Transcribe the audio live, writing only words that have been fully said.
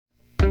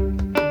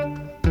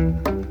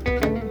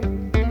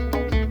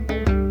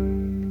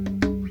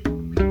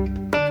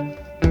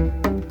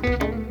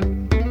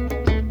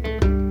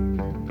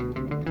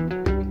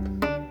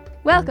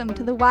Welcome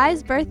to the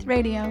Wise Birth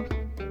Radio.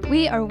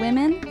 We are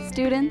women,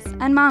 students,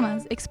 and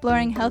mamas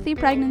exploring healthy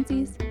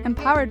pregnancies,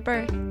 empowered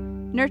birth,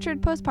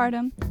 nurtured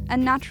postpartum,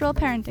 and natural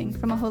parenting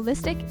from a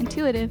holistic,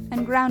 intuitive,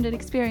 and grounded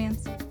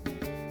experience.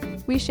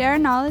 We share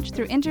knowledge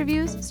through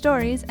interviews,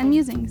 stories, and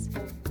musings.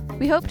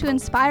 We hope to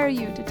inspire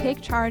you to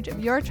take charge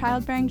of your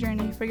childbearing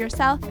journey for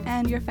yourself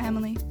and your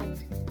family.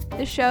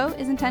 This show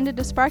is intended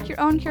to spark your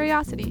own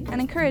curiosity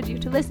and encourage you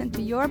to listen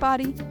to your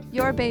body,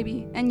 your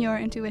baby, and your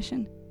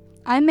intuition.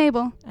 I'm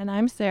Mabel. And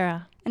I'm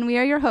Sarah. And we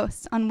are your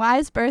hosts on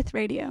Wise Birth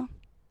Radio.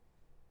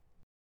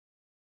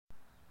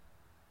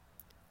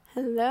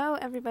 Hello,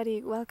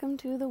 everybody. Welcome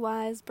to the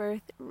Wise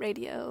Birth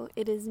Radio.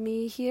 It is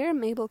me here,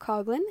 Mabel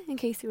Coughlin, in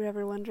case you were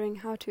ever wondering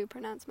how to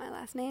pronounce my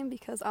last name,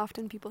 because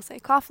often people say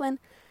Coughlin,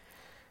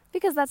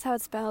 because that's how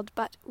it's spelled,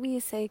 but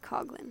we say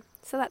Coughlin,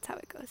 so that's how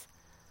it goes.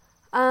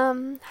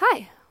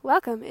 Hi,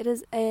 welcome. It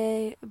is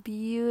a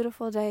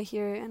beautiful day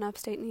here in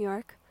upstate New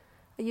York.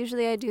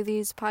 Usually I do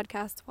these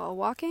podcasts while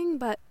walking,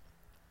 but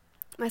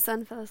my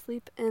son fell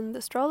asleep in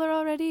the stroller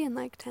already in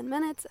like 10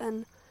 minutes,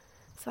 and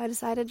so I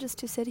decided just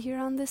to sit here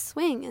on this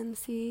swing and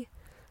see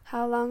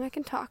how long I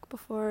can talk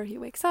before he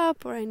wakes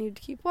up, or I need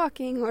to keep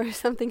walking, or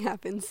something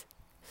happens.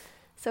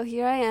 So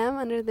here I am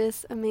under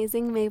this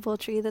amazing maple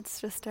tree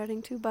that's just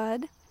starting to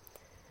bud.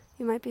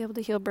 You might be able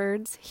to hear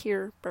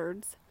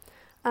birds.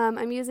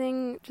 I'm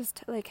using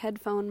just like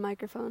headphone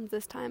microphones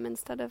this time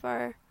instead of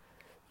our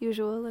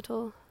usual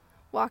little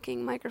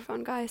walking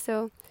microphone guy,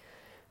 so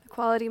the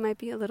quality might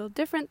be a little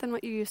different than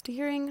what you're used to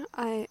hearing.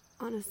 I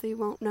honestly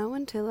won't know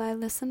until I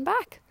listen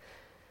back.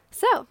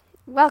 So,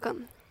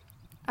 welcome.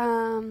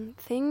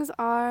 Things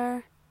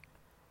are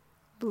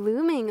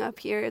blooming up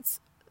here. It's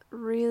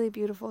really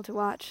beautiful to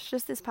watch.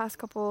 Just this past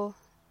couple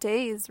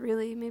days,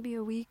 really, maybe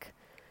a week,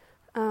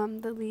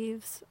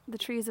 the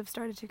trees have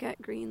started to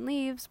get green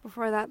leaves.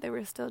 Before that, they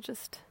were still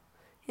just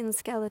in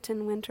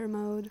skeleton winter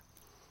mode.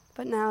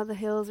 But now the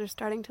hills are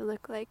starting to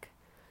look like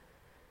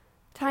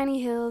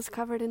tiny hills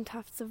covered in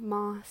tufts of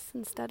moss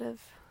instead of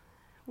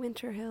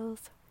winter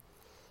hills.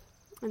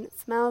 And it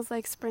smells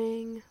like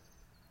spring.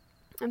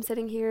 I'm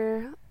sitting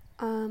here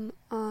on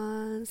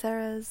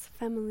Sarah's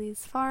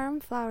family's farm,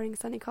 Flowering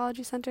Sun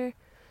Ecology Center,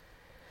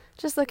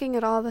 just looking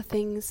at all the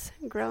things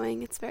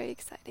growing. It's very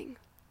exciting.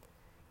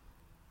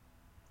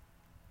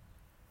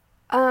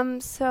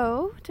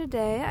 So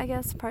today, I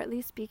guess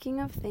partly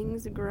speaking of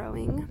things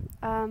growing,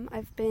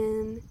 I've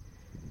been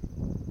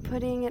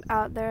putting it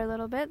out there a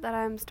little bit that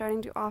I'm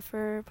starting to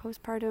offer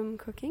postpartum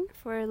cooking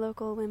for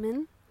local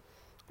women.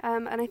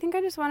 And I think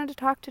I just wanted to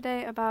talk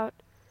today about,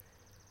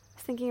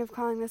 thinking of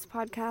calling this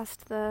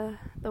podcast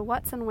the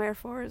what's and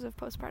wherefores of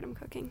postpartum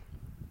cooking.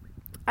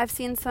 I've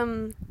seen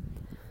some,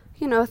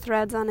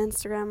 threads on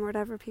Instagram or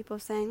whatever, people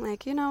saying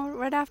like,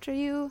 right after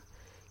you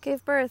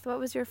gave birth, what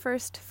was your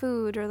first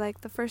food, or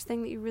like the first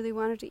thing that you really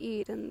wanted to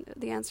eat? And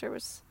the answer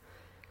was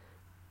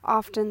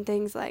often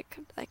things like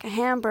a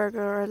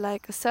hamburger or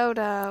like a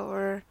soda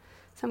or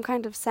some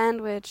kind of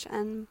sandwich.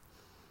 And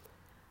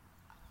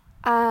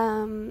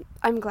I'm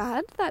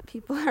glad that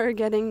people are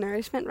getting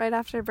nourishment right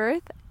after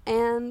birth.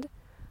 And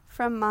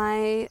from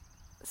my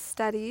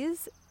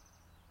studies,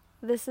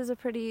 this is a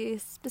pretty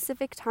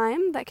specific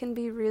time that can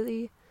be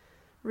really,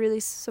 really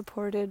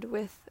supported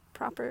with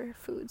proper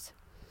foods.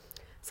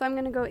 So I'm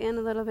going to go in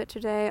a little bit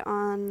today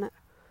on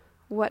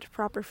what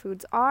proper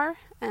foods are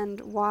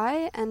and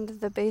why, and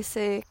the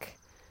basic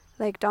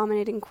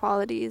dominating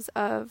qualities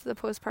of the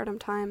postpartum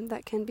time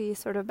that can be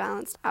sort of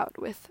balanced out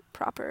with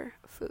proper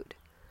food.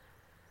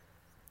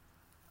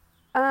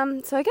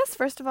 So I guess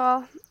first of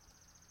all,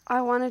 I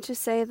wanted to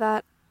say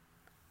that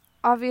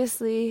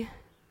obviously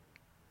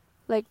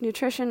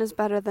nutrition is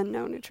better than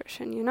no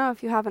nutrition.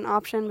 If you have an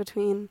option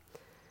between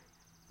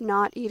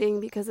not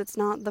eating because it's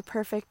not the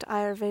perfect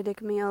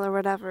Ayurvedic meal or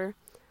whatever,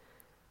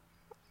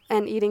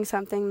 and eating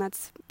something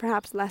that's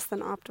perhaps less than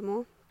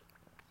optimal,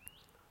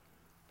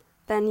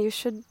 then you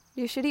should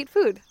eat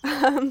food.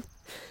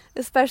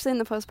 Especially in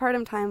the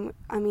postpartum time.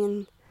 I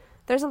mean,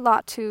 there's a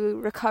lot to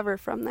recover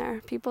from there.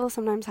 People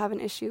sometimes have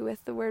an issue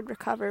with the word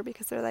recover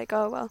because they're like,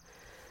 oh, well,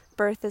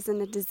 birth isn't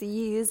a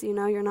disease,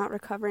 you're not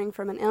recovering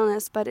from an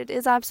illness, but it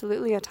is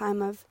absolutely a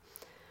time of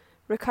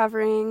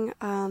recovering,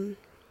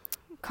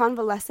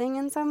 convalescing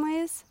in some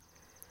ways.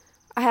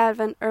 I have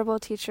an herbal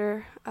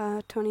teacher,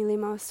 Tony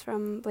Lemos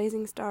from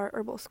Blazing Star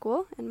Herbal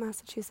School in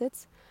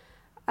Massachusetts,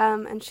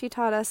 and she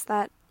taught us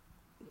that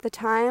the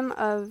time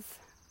of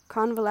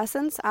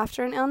convalescence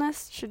after an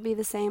illness should be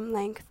the same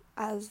length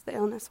as the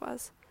illness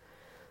was.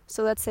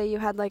 So let's say you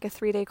had a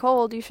 3-day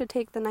cold, you should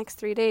take the next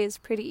 3 days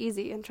pretty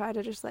easy and try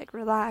to just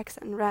relax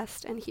and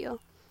rest and heal.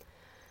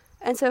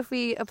 And so if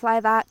we apply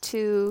that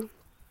to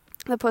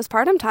the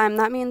postpartum time,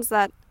 that means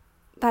that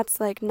that's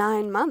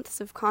 9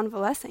 months of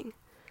convalescing.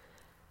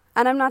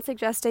 And I'm not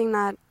suggesting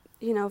that,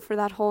 for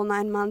that whole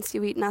 9 months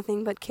you eat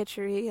nothing but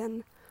khichdi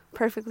and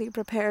perfectly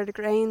prepared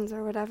grains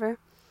or whatever.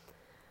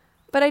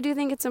 But I do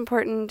think it's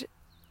important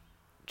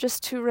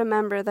just to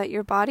remember that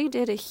your body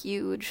did a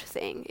huge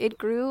thing. It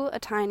grew a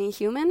tiny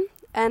human,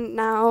 and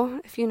now,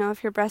 if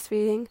you're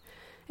breastfeeding,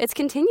 it's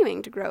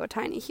continuing to grow a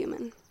tiny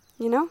human,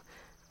 you know?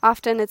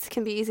 Often it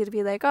can be easy to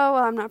be like, oh,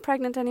 well, I'm not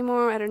pregnant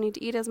anymore, I don't need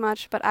to eat as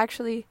much, but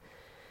actually,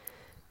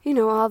 you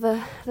know, all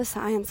the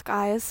science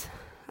guys,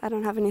 I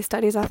don't have any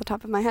studies off the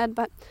top of my head,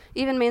 but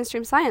even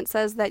mainstream science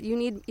says that you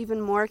need even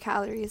more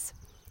calories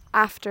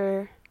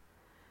after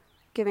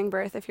giving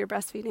birth if you're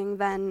breastfeeding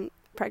than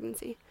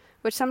pregnancy,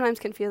 which sometimes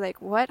can feel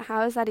like, what?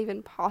 How is that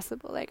even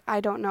possible? Like,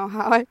 I don't know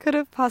how I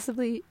could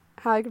possibly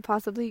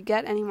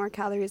get any more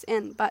calories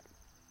in, but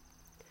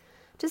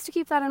just to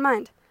keep that in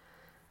mind.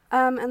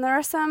 And there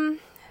are some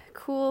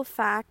cool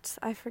facts.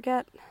 I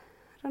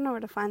don't know where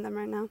to find them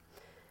right now.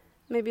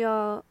 Maybe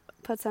I'll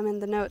put some in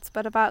the notes,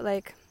 but about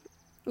like,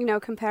 you know,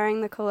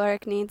 comparing the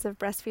caloric needs of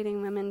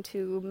breastfeeding women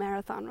to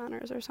marathon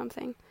runners or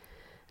something.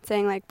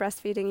 Saying like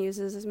breastfeeding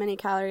uses as many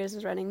calories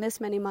as running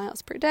this many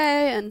miles per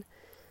day, and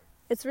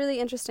it's really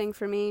interesting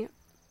for me.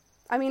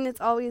 I mean,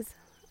 it's always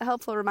a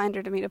helpful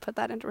reminder to me to put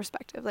that into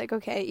perspective. Like,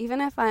 okay,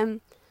 even if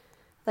I'm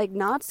like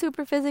not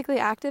super physically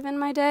active in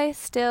my day,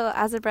 still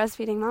as a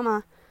breastfeeding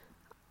mama,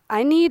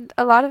 I need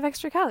a lot of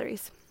extra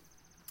calories.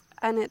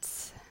 And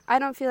I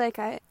don't feel like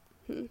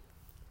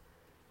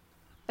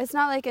it's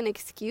not like an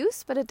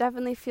excuse, but it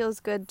definitely feels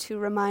good to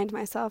remind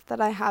myself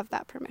that I have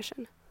that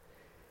permission.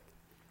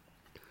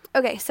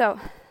 Okay, so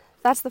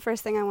that's the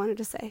first thing I wanted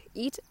to say.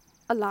 Eat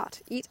a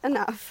lot. Eat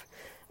enough.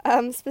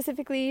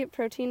 Specifically,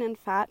 protein and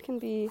fat can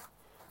be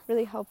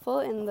really helpful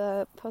in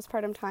the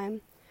postpartum time.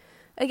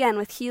 Again,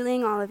 with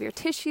healing all of your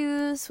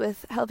tissues,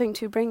 with helping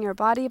to bring your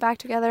body back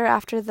together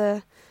after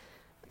the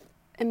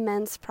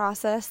immense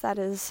process that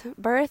is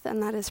birth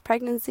and that is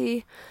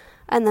pregnancy,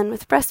 and then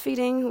with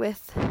breastfeeding,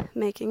 with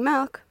making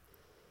milk,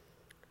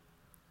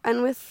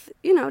 and with,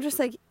 you know, just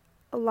like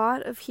a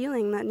lot of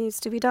healing that needs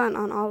to be done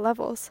on all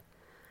levels.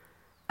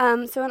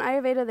 So in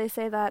Ayurveda, they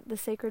say that the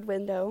sacred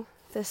window,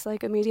 this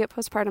like immediate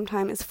postpartum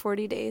time, is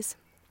 40 days,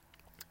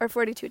 or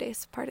 42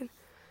 days, pardon.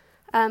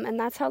 And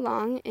that's how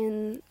long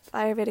in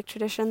Ayurvedic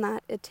tradition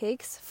that it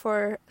takes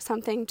for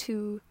something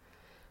to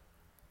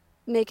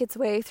make its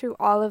way through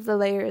all of the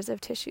layers of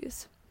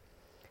tissues.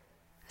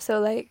 So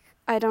like,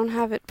 I don't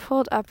have it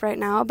pulled up right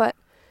now, but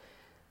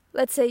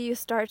let's say you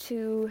start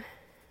to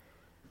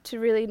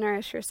really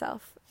nourish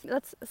yourself.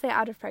 Let's say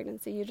out of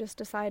pregnancy, you just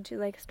decide to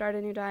like start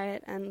a new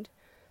diet and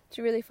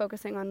to really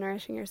focusing on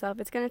nourishing yourself.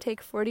 It's going to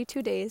take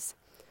 42 days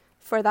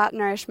for that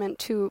nourishment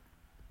to,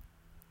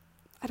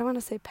 I don't want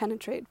to say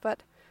penetrate,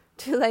 but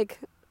to like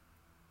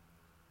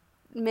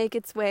make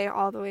its way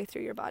all the way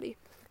through your body,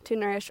 to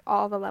nourish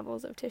all the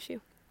levels of tissue.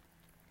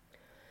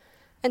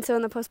 And so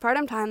in the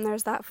postpartum time,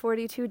 there's that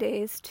 42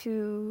 days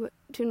to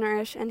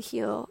nourish and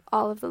heal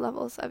all of the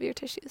levels of your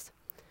tissues.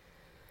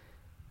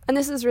 And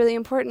this is really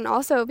important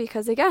also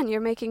because, again, you're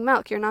making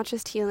milk. You're not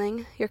just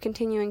healing. You're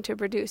continuing to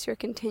produce. You're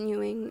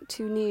continuing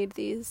to need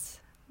this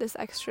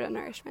extra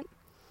nourishment.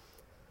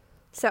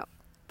 So,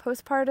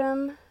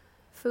 postpartum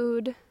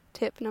food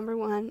tip number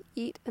 1,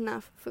 eat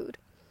enough food.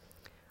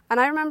 And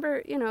I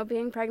remember, you know,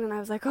 being pregnant, I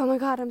was like, oh my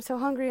God, I'm so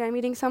hungry. I'm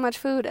eating so much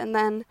food. And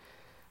then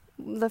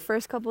the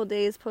first couple of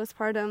days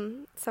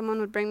postpartum, someone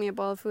would bring me a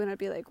bowl of food and I'd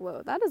be like,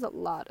 whoa, that is a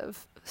lot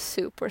of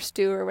soup or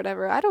stew or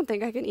whatever. I don't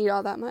think I can eat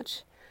all that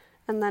much.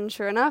 And then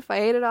sure enough, I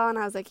ate it all and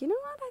I was like, you know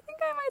what? I think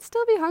I might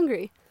still be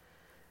hungry.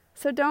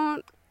 So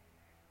don't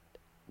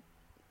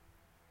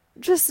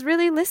just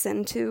really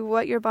listen to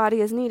what your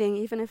body is needing,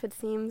 even if it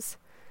seems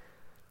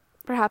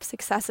perhaps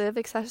excessive,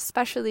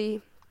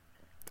 especially,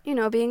 you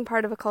know, being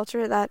part of a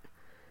culture that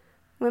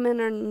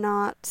women are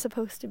not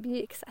supposed to be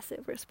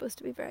excessive. We're supposed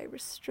to be very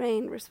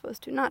restrained. We're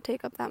supposed to not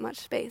take up that much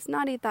space,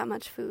 not eat that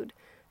much food,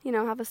 you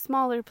know, have a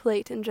smaller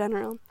plate in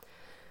general.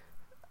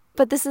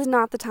 But this is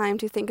not the time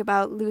to think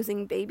about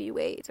losing baby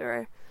weight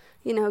or,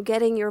 you know,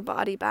 getting your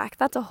body back.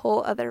 That's a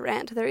whole other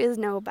rant. There is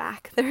no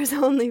back. There is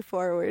only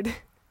forward.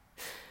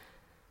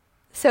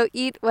 So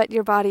eat what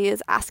your body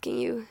is asking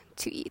you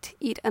to eat.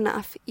 Eat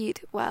enough.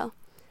 Eat well.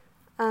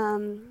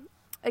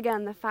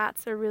 Again, the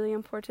fats are really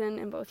important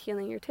in both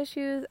healing your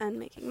tissues and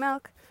making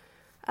milk.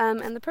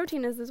 And the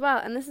protein is as well.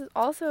 And this is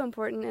also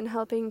important in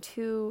helping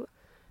to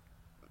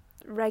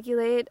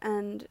regulate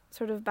and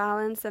sort of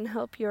balance and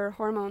help your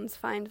hormones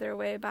find their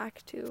way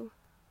back to,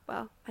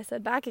 well, I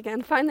said back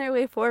again, find their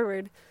way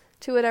forward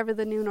to whatever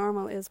the new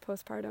normal is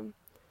postpartum.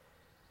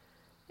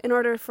 In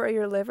order for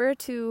your liver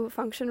to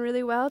function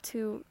really well,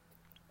 to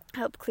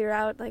help clear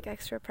out like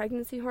extra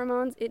pregnancy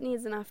hormones, it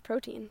needs enough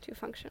protein to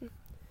function.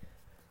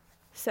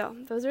 So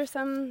those are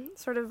some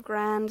sort of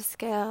grand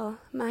scale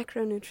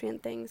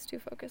macronutrient things to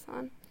focus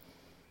on.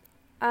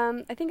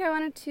 I think I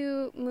wanted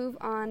to move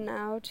on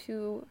now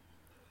to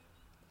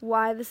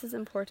why this is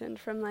important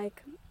from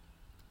like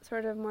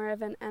sort of more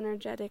of an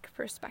energetic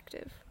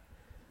perspective.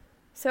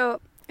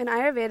 So in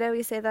Ayurveda,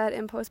 we say that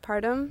in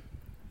postpartum,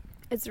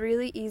 it's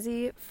really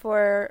easy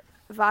for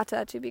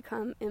Vata to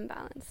become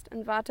imbalanced.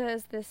 And Vata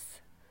is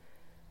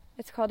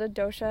it's called a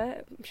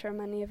dosha. I'm sure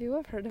many of you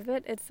have heard of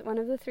it. It's one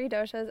of the 3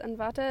 doshas, and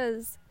Vata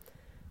is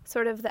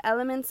sort of the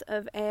elements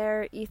of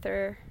air,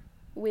 ether,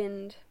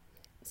 wind.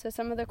 So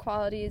some of the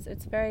qualities,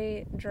 it's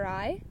very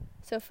dry.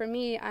 So for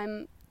me,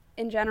 I'm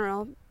in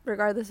general,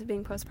 regardless of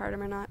being postpartum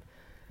or not,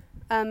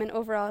 and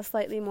overall a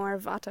slightly more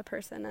Vata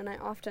person, and I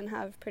often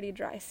have pretty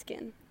dry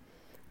skin.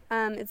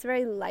 It's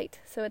very light,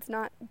 so it's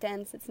not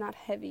dense, it's not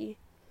heavy.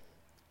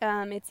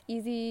 It's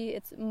easy,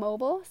 it's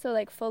mobile, so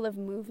like full of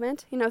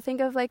movement.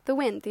 Think of like the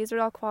wind. These are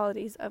all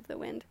qualities of the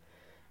wind.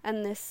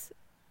 And this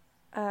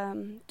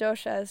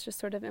dosha is just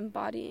sort of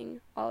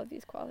embodying all of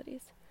these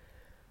qualities.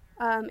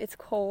 It's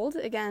cold.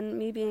 Again,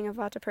 me being a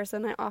Vata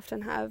person, I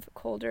often have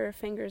colder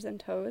fingers and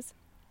toes.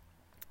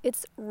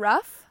 It's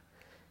rough.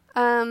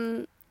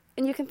 And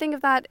you can think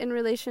of that in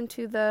relation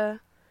to the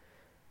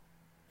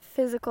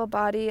physical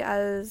body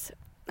as,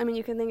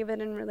 you can think of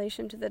it in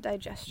relation to the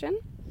digestion.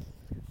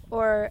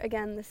 Or,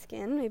 again, the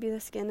skin. Maybe the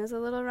skin is a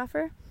little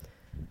rougher.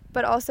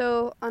 But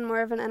also on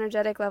more of an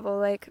energetic level,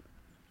 like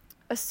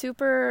a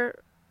super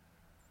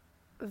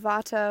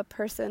Vata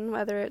person,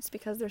 whether it's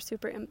because they're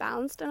super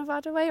imbalanced in a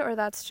Vata way, or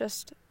that's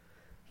just,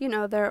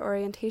 their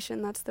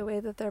orientation, that's the way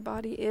that their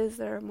body is,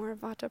 they're a more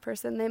Vata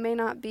person. They may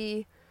not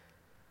be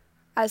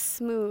as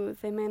smooth,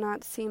 they may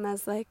not seem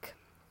as like,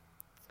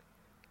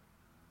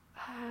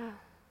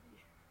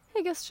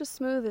 I guess just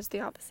smooth is the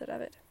opposite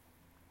of it.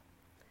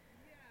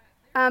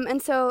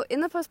 And so in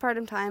the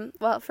postpartum time,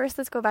 well, first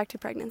let's go back to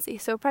pregnancy.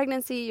 So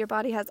pregnancy, your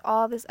body has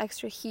all this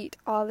extra heat,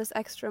 all this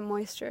extra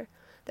moisture.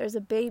 There's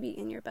a baby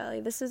in your belly.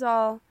 This is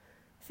all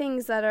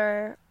things that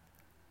are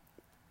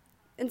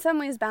in some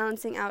ways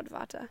balancing out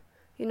Vata.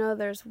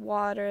 There's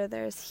water,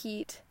 there's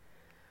heat.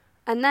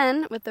 And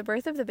then with the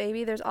birth of the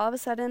baby, there's all of a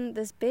sudden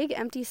this big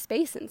empty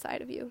space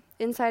inside of you,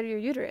 inside of your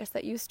uterus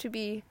that used to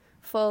be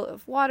full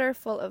of water,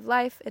 full of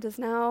life. It is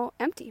now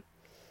empty.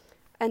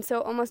 And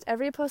so almost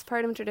every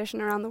postpartum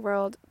tradition around the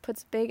world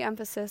puts big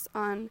emphasis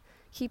on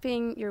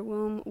keeping your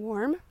womb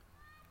warm.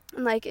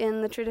 Like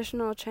in the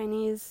traditional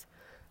Chinese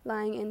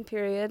lying-in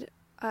period,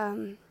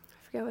 I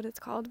forget what it's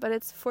called, but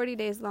it's 40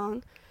 days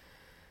long.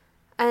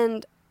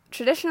 And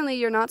traditionally,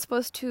 you're not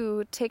supposed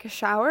to take a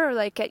shower or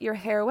like get your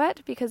hair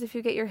wet, because if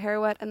you get your hair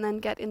wet and then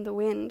get in the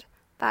wind,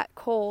 that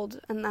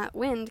cold and that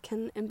wind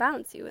can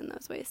imbalance you in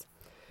those ways.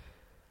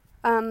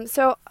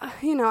 So,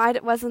 I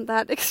wasn't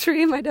that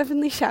extreme. I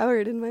definitely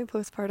showered in my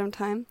postpartum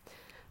time.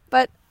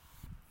 But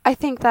I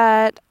think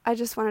that I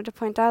just wanted to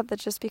point out that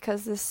just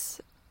because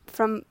this,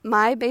 from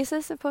my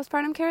basis of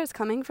postpartum care, is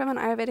coming from an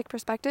Ayurvedic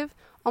perspective,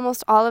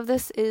 almost all of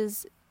this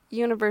is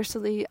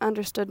universally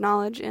understood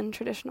knowledge in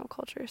traditional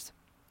cultures.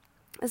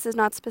 This is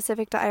not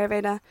specific to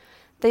Ayurveda.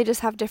 They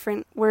just have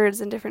different words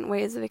and different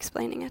ways of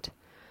explaining it.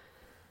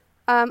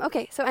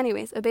 Okay, so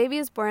anyways, a baby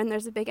is born,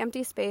 there's a big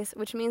empty space,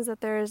 which means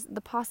that there's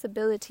the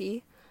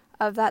possibility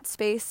of that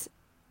space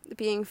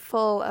being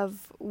full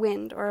of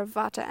wind or of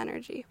Vata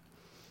energy.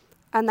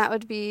 And that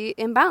would be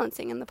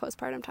imbalancing in the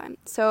postpartum time.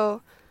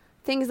 So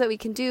things that we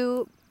can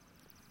do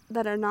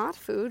that are not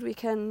food, we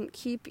can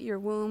keep your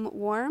womb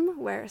warm,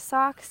 wear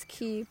socks,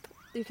 you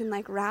can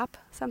like wrap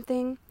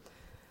something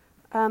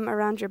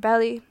around your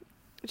belly,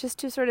 just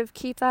to sort of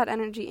keep that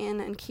energy in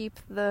and keep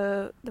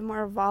the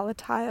more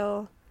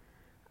volatile.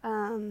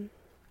 I'm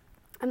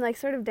like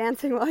sort of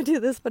dancing while I do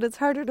this, but it's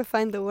harder to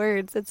find the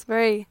words.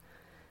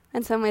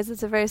 In some ways,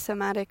 it's a very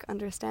somatic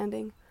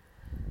understanding.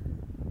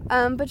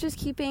 But just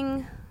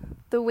keeping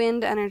the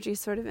wind energy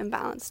sort of in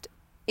balance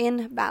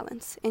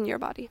in your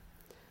body.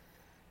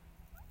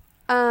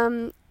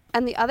 And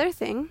the other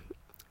thing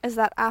is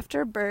that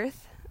after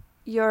birth,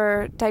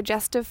 your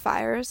digestive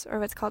fires, or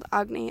what's called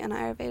Agni in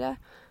Ayurveda,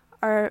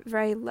 are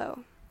very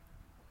low.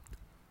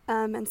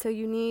 And so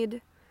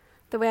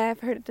the way I've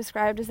heard it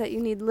described is that you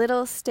need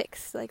little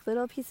sticks, like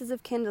little pieces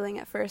of kindling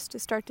at first to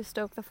start to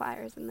stoke the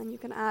fires, and then you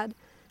can add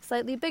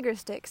slightly bigger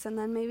sticks, and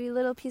then maybe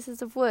little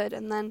pieces of wood,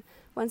 and then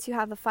once you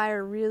have the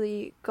fire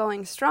really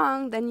going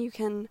strong, then you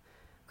can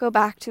go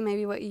back to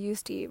maybe what you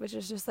used to eat, which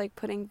is just like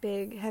putting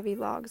big, heavy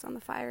logs on the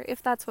fire,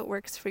 if that's what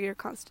works for your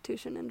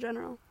constitution in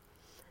general.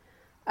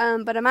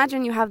 But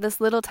imagine you have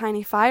this little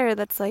tiny fire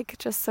that's like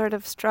just sort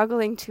of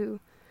struggling to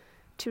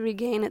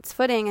regain its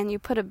footing, and you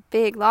put a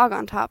big log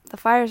on top, the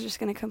fire is just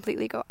going to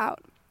completely go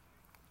out.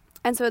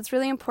 And so it's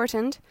really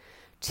important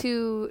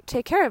to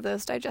take care of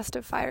those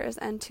digestive fires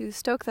and to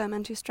stoke them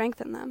and to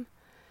strengthen them.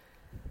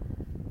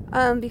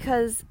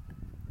 Because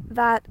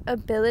that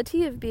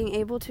ability of being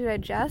able to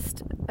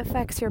digest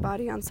affects your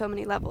body on so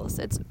many levels.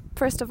 It's,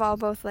 first of all,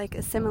 both like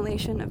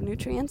assimilation of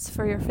nutrients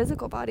for your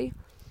physical body,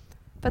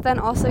 but then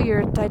also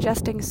you're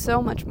digesting so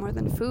much more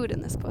than food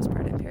in this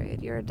postpartum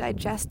period. You're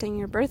digesting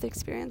your birth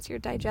experience. You're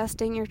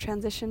digesting your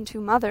transition to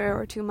mother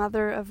or to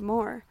mother of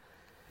more.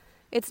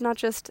 It's not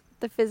just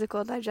the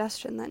physical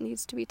digestion that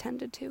needs to be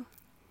tended to.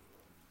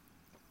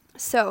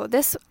 So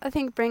this, I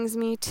think, brings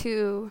me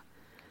to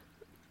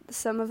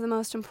some of the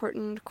most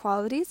important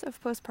qualities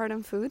of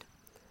postpartum food.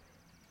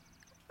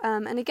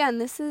 And again,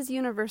 this is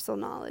universal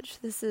knowledge.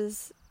 This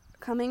is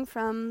coming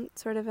from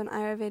sort of an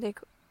Ayurvedic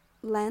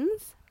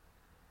lens.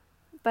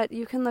 But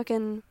you can look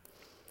in,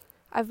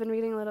 I've been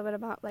reading a little bit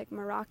about like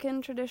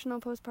Moroccan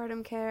traditional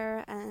postpartum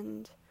care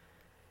and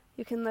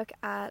You can look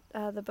at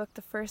the book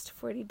The First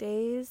 40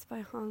 Days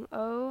by Hong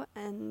O,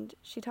 and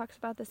she talks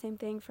about the same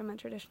thing from a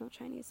traditional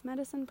Chinese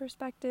medicine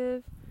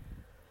perspective.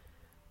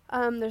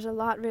 There's a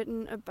lot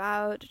written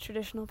about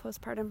traditional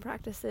postpartum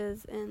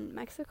practices in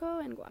Mexico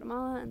and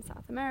Guatemala and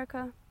South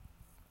America.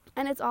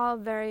 And it's all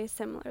very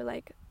similar,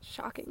 like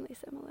shockingly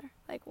similar.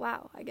 Like,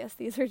 wow, I guess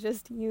these are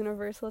just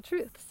universal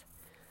truths.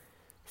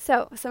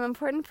 So, some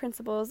important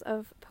principles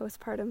of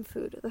postpartum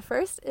food. The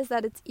first is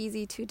that it's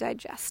easy to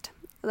digest.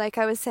 Like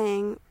I was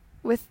saying,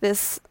 with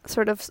this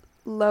sort of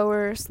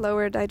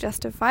slower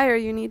digestive fire,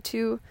 you need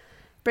to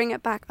bring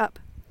it back up.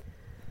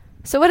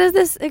 So what does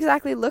this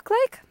exactly look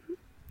like?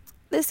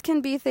 This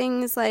can be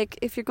things like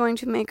if you're going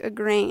to make a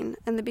grain.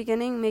 In the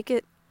beginning, make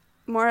it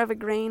more of a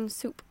grain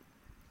soup.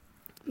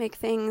 Make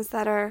things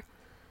that are,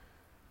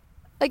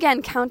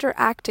 again,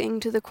 counteracting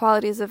to the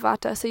qualities of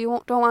vata. So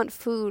you don't want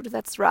food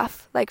that's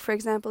rough. Like, for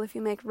example, if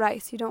you make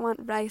rice, you don't want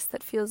rice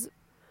that feels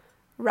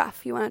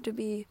rough. You want it to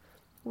be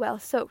well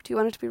soaked. You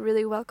want it to be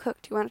really well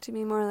cooked. You want it to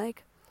be more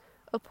like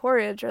a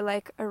porridge or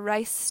like a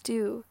rice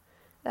stew.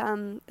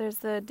 There's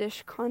the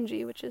dish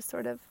congee, which is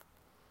sort of,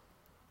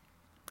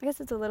 I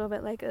guess it's a little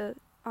bit like a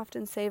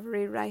often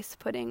savory rice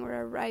pudding or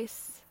a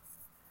rice,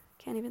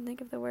 can't even think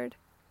of the word.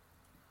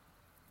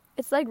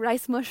 It's like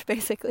rice mush,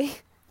 basically.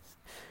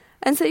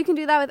 And so you can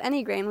do that with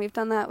any grain. We've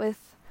done that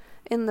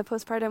in the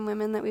postpartum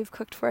women that we've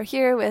cooked for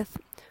here, with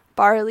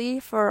barley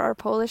for our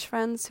Polish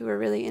friends who are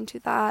really into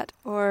that,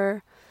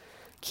 or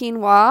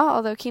quinoa,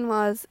 although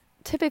quinoa is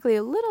typically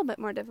a little bit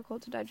more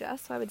difficult to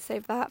digest, so I would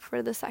save that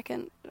for the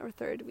second or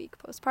third week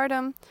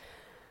postpartum.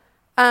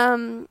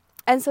 And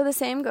so the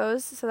same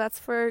goes, so that's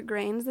for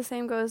grains, the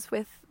same goes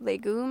with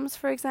legumes,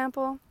 for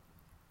example.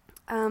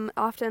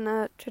 Often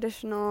a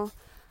traditional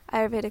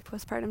Ayurvedic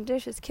postpartum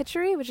dish is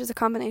khichdi, which is a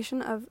combination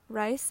of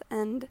rice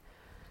and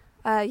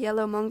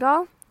yellow mung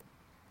dal.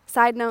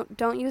 Side note,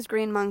 don't use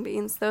green mung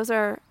beans. Those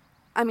are,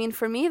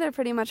 for me, they're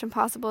pretty much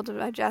impossible to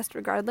digest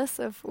regardless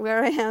of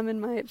where I am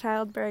in my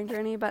childbearing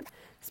journey, but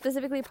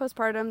specifically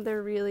postpartum,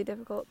 they're really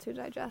difficult to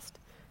digest.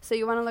 So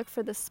you want to look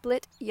for the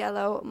split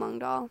yellow mung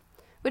dal,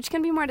 which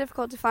can be more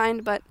difficult to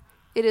find, but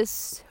it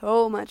is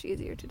so much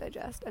easier to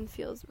digest and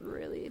feels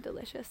really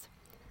delicious.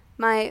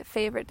 My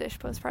favorite dish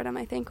postpartum,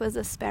 I think, was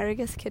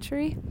asparagus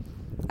khichdi.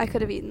 I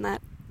could have eaten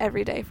that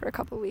every day for a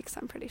couple weeks,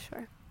 I'm pretty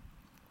sure.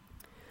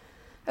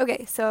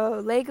 Okay, so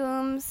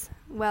legumes,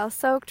 well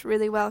soaked,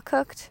 really well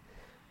cooked.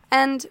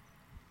 And,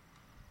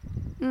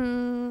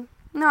 no,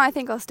 I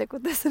think I'll stick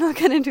with this and I'll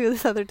get into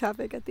this other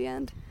topic at the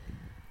end.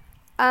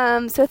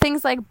 So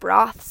things like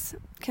broths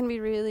can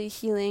be really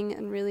healing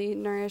and really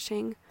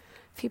nourishing.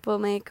 People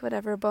make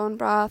whatever bone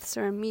broths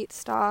or meat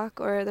stock,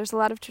 or there's a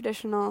lot of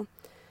traditional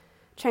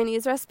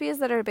Chinese recipes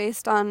that are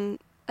based on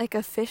like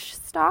a fish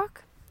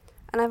stock,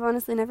 and I've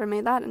honestly never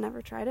made that and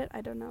never tried it.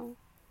 I don't know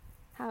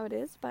how it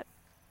is, but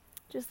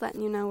just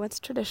letting you know what's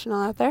traditional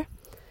out there.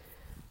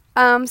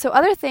 So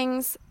other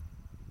things,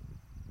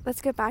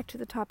 let's get back to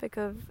the topic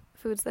of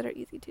foods that are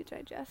easy to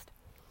digest.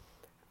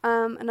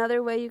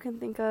 Another way you can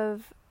think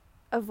of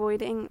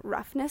avoiding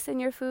roughness in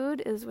your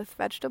food is with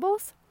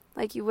vegetables.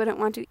 Like you wouldn't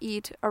want to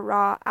eat a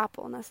raw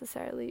apple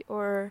necessarily,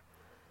 or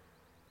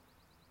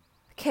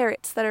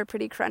carrots that are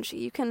pretty crunchy.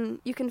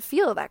 You can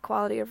feel that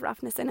quality of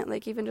roughness in it,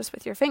 like even just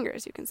with your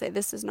fingers. You can say,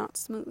 this is not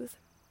smooth.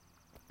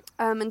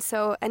 And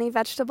so any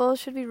vegetables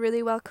should be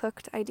really well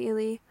cooked,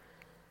 ideally.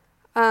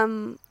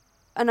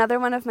 Another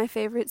one of my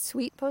favorite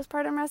sweet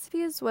postpartum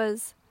recipes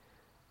was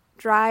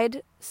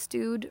dried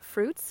stewed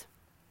fruits.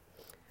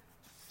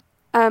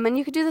 And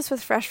you could do this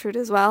with fresh fruit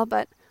as well,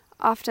 but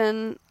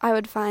often I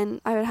would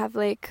have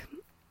like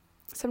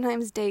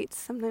sometimes dates,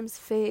 sometimes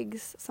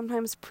figs,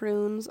 sometimes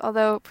prunes,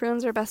 although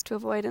prunes are best to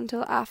avoid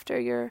until after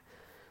your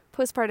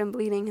postpartum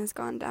bleeding has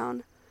gone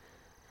down.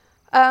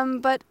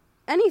 But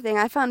anything.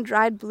 I found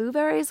dried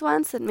blueberries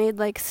once and made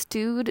like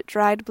stewed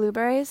dried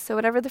blueberries. So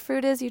whatever the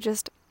fruit is, you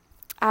just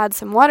add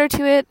some water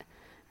to it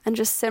and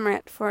just simmer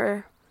it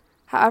for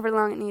however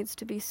long it needs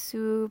to be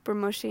super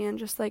mushy and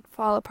just like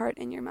fall apart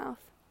in your mouth.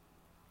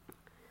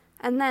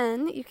 And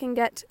then you can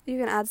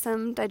add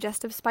some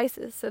digestive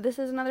spices. So this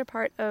is another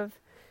part of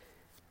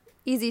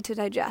easy to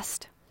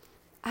digest.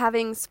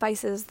 Having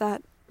spices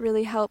that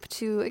really help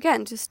to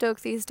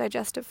stoke these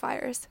digestive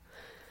fires.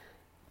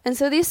 And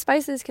so these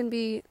spices can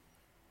be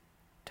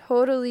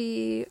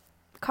totally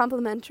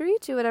complementary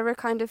to whatever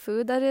kind of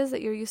food that is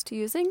that you're used to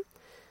using.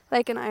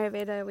 Like in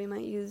Ayurveda, we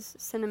might use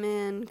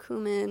cinnamon,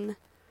 cumin,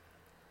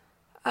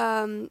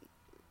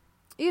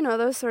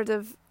 those sorts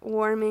of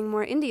warming,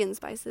 more Indian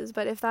spices.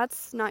 But if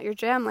that's not your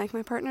jam, like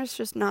my partner's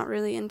just not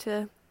really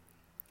into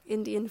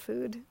Indian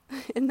food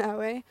in that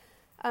way.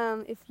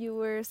 If you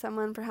were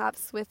someone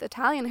perhaps with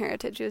Italian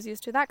heritage who is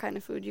used to that kind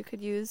of food, you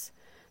could use,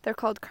 they're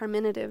called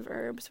carminative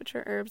herbs, which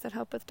are herbs that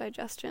help with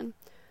digestion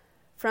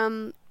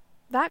from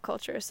that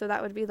culture. So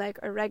that would be like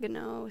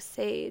oregano,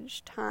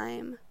 sage,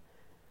 thyme.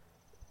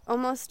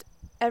 Almost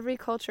every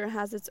culture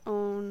has its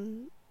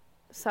own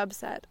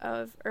subset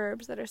of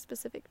herbs that are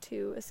specific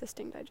to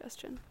assisting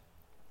digestion.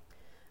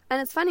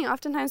 And it's funny,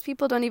 oftentimes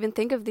people don't even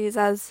think of these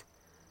as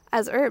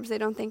as herbs. They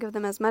don't think of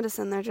them as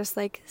medicine. They're just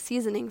like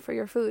seasoning for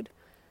your food.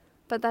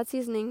 But that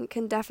seasoning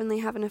can definitely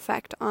have an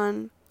effect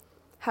on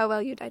how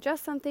well you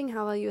digest something,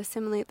 how well you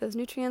assimilate those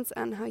nutrients,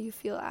 and how you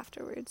feel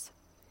afterwards.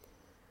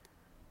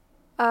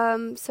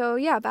 So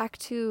yeah, back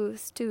to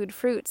stewed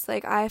fruits.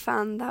 Like, I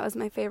found that was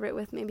my favorite,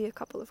 with maybe a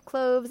couple of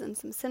cloves and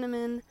some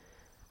cinnamon.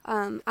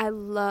 I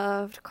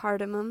loved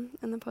cardamom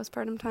in the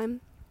postpartum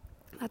time.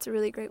 That's a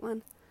really great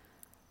one.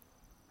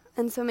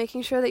 And so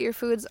making sure that your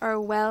foods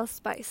are well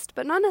spiced,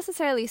 but not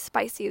necessarily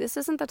spicy. This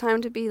isn't the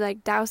time to be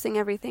like dousing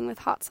everything with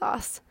hot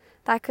sauce.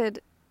 That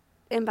could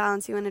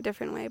imbalance you in a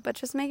different way, but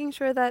just making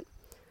sure that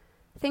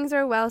things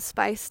are well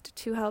spiced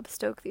to help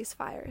stoke these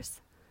fires.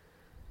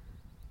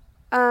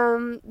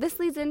 This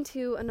leads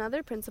into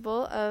another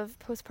principle of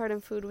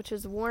postpartum food, which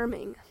is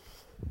warming.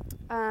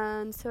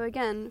 And so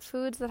again,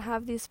 foods that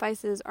have these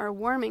spices are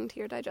warming to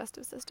your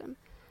digestive system.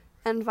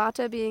 And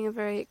vata being a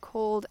very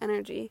cold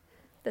energy,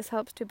 this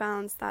helps to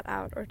balance that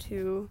out, or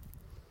to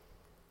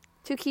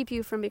keep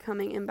you from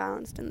becoming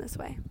imbalanced in this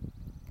way.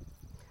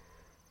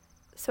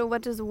 So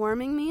what does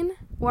warming mean?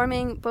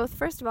 Warming, both,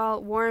 first of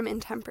all, warm in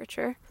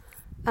temperature.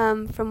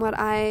 From what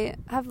I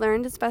have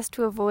learned, it's best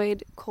to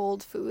avoid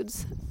cold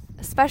foods,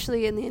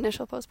 especially in the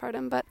initial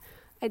postpartum, but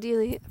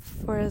ideally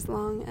for as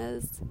long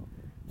as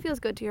feels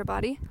good to your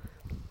body.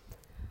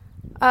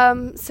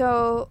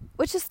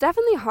 Which is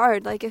definitely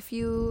hard. Like, if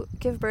you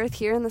give birth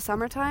here in the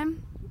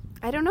summertime,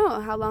 I don't know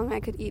how long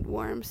I could eat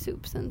warm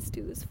soups and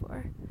stews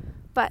for.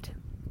 But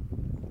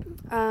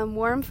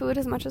warm food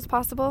as much as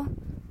possible.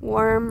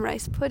 Warm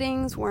rice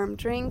puddings, warm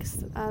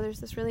drinks. There's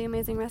this really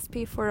amazing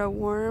recipe for a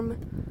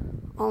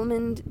warm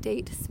almond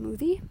date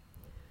smoothie.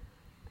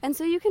 And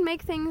so you can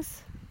make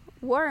things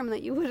warm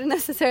that you wouldn't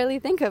necessarily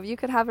think of. You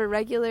could have a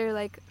regular,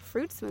 like,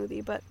 fruit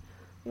smoothie, but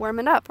warm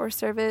it up, or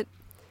serve it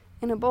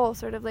in a bowl,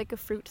 sort of like a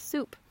fruit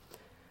soup.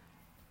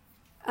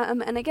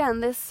 And again,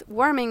 this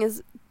warming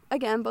is,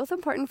 again, both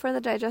important for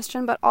the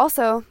digestion, but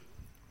also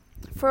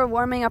for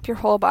warming up your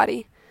whole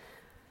body,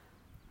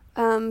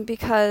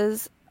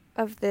 because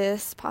of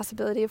this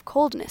possibility of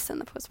coldness in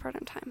the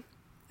postpartum time.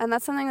 And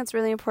that's something that's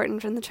really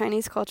important in the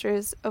Chinese culture,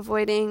 is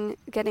avoiding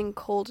getting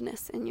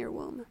coldness in your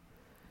womb.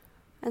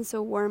 And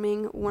so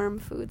warm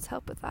foods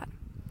help with that.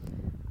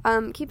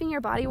 Keeping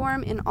your body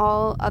warm in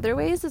all other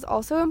ways is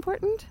also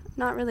important,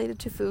 not related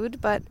to food,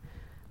 but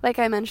like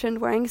I mentioned,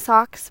 wearing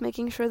socks,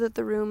 making sure that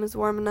the room is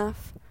warm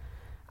enough.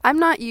 I'm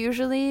not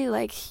usually,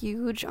 like,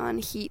 huge on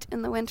heat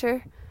in the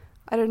winter.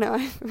 I don't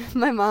know,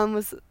 my mom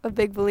was a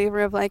big believer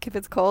of, like, if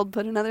it's cold,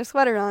 put another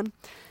sweater on.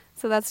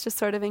 So that's just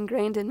sort of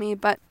ingrained in me.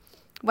 But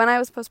when I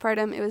was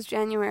postpartum, it was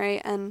January,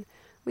 and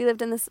we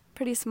lived in this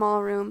pretty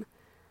small room.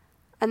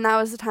 And that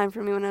was the time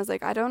for me when I was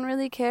like, I don't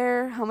really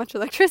care how much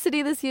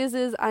electricity this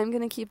uses. I'm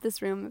going to keep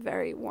this room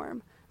very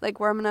warm. Like,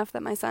 warm enough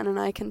that my son and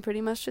I can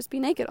pretty much just be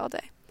naked all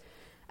day.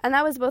 And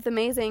that was both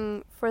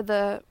amazing for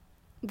the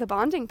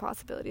bonding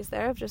possibilities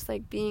there of just,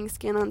 like, being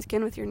skin on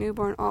skin with your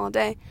newborn all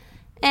day,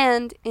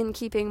 and in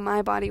keeping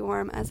my body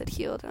warm as it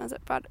healed and as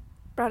it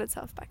brought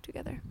itself back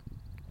together.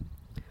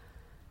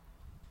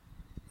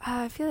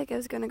 I feel like I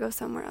was going to go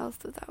somewhere else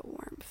without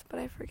warmth, but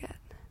I forget.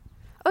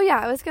 Oh yeah,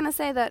 I was going to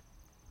say that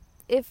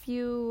if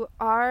you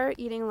are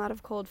eating a lot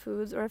of cold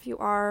foods, or if you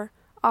are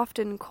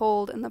often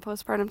cold in the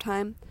postpartum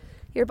time,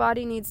 your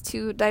body needs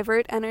to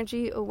divert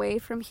energy away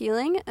from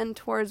healing and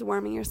towards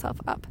warming yourself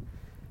up.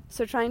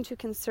 So trying to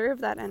conserve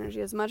that energy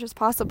as much as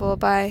possible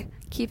by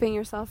keeping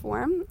yourself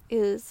warm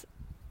is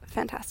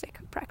fantastic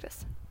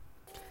practice.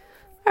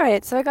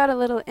 Alright, so I got a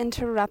little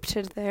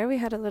interrupted there. We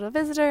had a little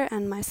visitor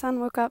and my son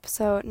woke up,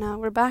 so now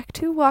we're back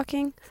to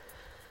walking.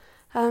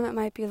 It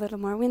might be a little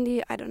more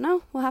windy, I don't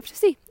know, we'll have to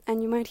see.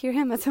 And you might hear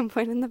him at some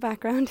point in the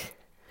background.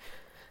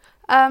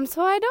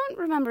 So I don't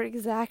remember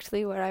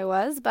exactly where I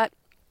was, but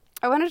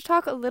I wanted to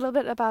talk a little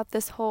bit about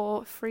this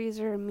whole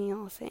freezer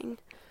meal thing.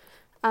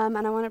 And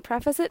I want to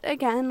preface it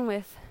again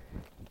with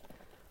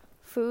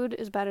food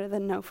is better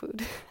than no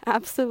food.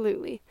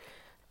 Absolutely.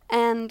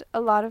 And a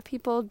lot of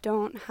people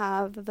don't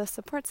have the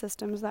support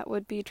systems that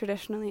would be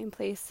traditionally in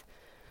place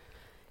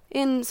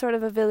in sort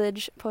of a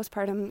village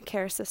postpartum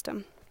care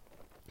system.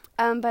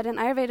 But in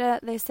Ayurveda,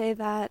 they say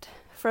that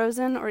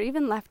frozen or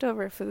even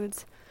leftover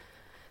foods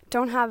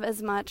don't have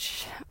as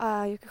much,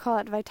 you could call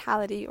it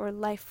vitality or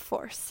life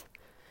force.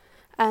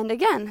 And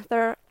again,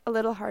 they're a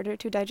little harder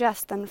to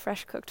digest than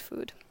fresh cooked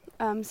food.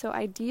 So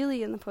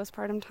ideally in the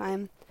postpartum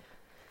time,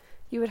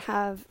 you would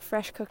have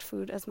fresh cooked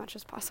food as much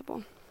as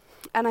possible.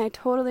 And I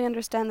totally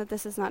understand that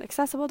this is not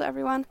accessible to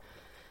everyone,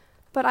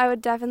 but I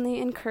would definitely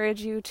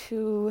encourage you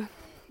to,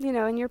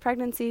 in your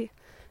pregnancy,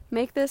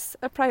 make this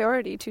a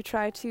priority to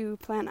try to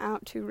plan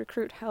out, to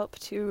recruit help,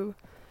 to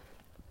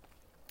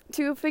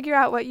figure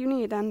out what you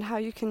need and how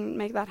you can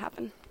make that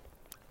happen.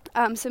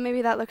 So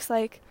maybe that looks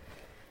like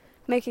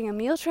making a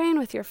meal train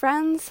with your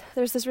friends.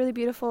 There's this really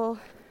beautiful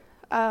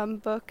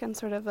book and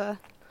sort of a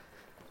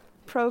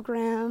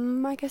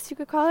program, I guess you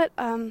could call it,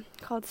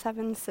 called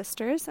 7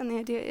 Sisters. And the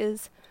idea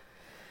is,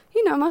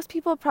 most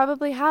people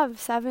probably have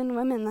 7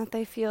 women that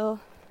they feel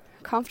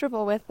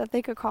comfortable with that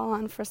they could call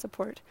on for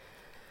support.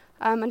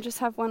 and just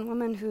have one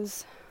woman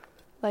who's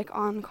like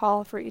on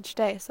call for each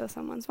day. So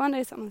someone's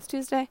Monday, someone's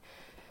Tuesday,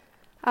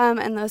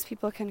 and those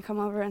people can come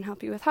over and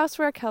help you with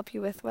housework, help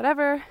you with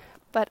whatever.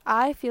 But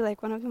I feel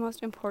like one of the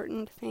most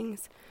important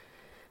things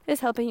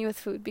is helping you with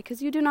food,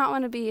 because you do not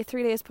want to be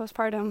 3 days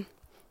postpartum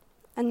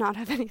and not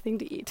have anything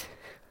to eat.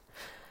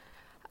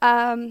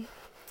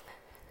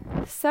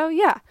 So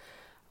yeah,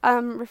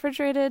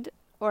 refrigerated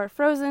or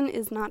frozen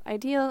is not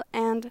ideal,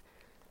 and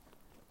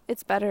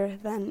it's better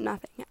than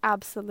nothing,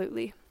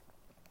 absolutely.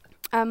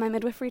 My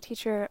midwifery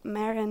teacher,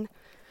 Marin,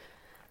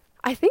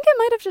 I think it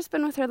might have just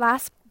been with her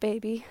last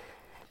baby,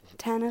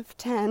 10 of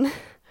 10,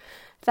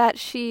 that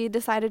she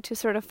decided to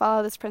sort of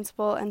follow this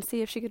principle and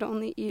see if she could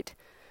only eat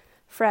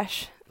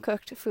fresh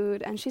cooked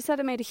food, and she said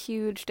it made a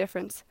huge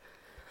difference.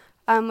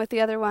 With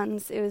the other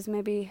ones, it was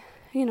maybe,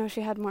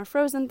 she had more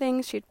frozen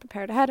things she'd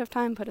prepared ahead of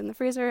time, put in the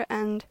freezer,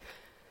 and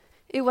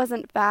it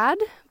wasn't bad,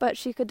 but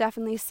she could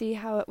definitely see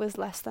how it was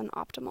less than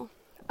optimal.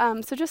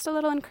 So just a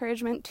little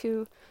encouragement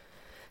to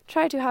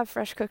try to have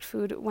fresh cooked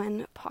food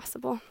when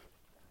possible.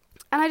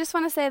 And I just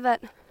want to say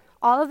that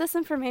all of this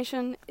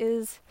information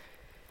is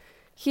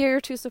here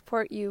to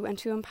support you and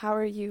to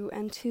empower you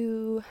and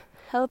to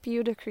help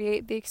you to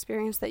create the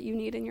experience that you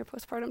need in your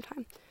postpartum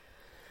time.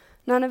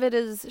 None of it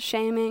is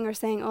shaming or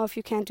saying, oh, if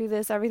you can't do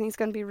this, everything's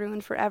going to be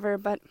ruined forever,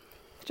 but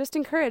just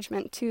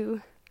encouragement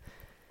to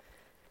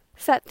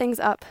set things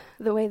up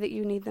the way that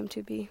you need them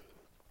to be.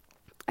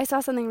 I saw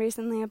something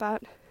recently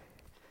about,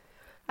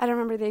 I don't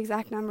remember the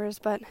exact numbers,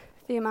 but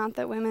the amount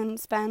that women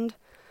spend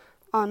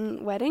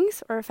on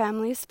weddings or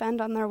families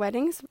spend on their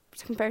weddings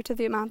compared to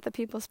the amount that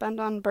people spend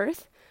on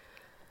birth.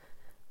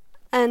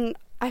 And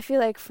I feel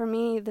like for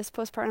me, this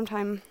postpartum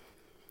time,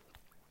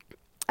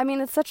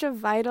 it's such a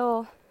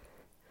vital,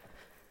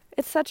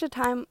 it's a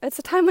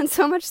time when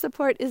so much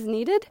support is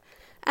needed,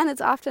 and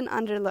it's often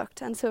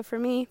underlooked. And so for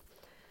me,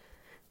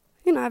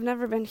 I've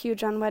never been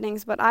huge on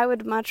weddings, but I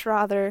would much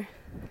rather,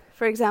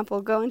 for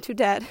example, go into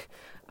debt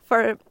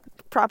for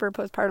proper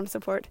postpartum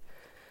support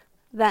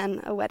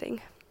than a wedding.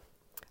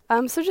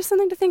 So just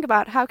something to think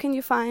about. How can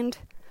you find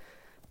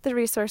the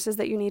resources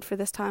that you need for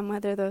this time,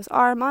 whether those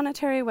are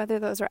monetary, whether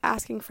those are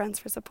asking friends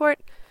for support.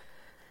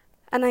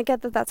 And I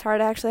get that that's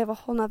hard. I actually have a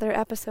whole nother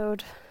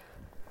episode,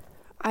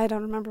 I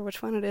don't remember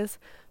which one it is,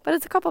 but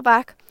it's a couple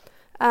back,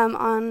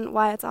 on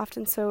why it's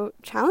often so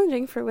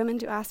challenging for women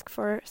to ask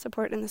for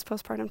support in this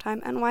postpartum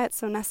time and why it's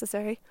so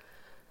necessary.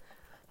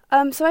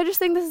 So I just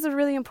think this is a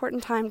really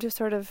important time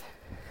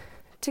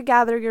to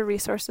gather your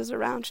resources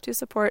around to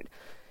support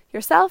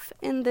yourself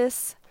in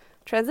this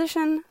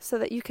transition so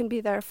that you can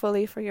be there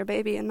fully for your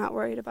baby and not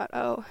worried about,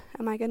 oh,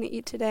 am I going to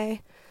eat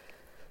today?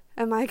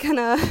 Am I going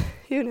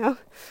to,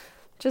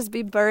 just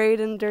be buried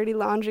in dirty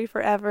laundry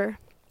forever?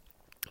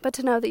 But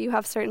to know that you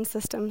have certain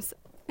systems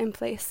in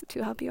place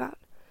to help you out.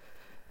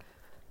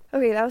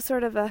 Okay, that was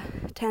sort of a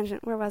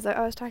tangent. Where was I?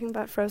 I was talking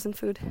about frozen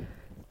food.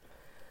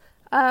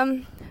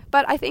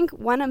 But I think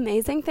one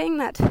amazing thing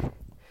that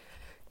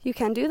you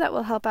can do that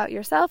will help out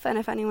yourself, and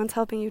if anyone's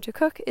helping you to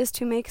cook, is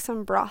to make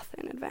some broth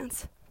in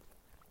advance.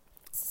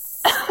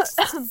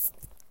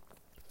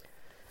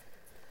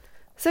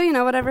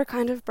 So, whatever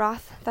kind of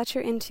broth that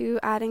you're into,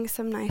 adding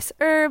some nice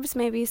herbs,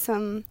 maybe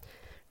some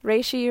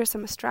reishi or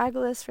some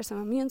astragalus for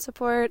some immune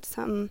support,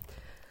 some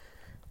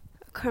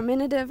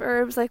carminative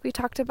herbs like we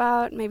talked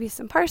about, maybe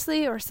some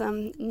parsley or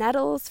some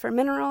nettles for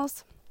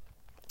minerals.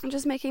 And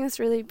just making this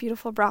really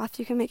beautiful broth.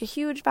 You can make a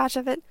huge batch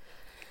of it.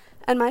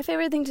 And my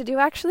favorite thing to do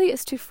actually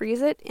is to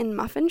freeze it in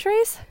muffin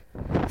trays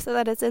so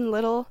that it's in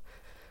little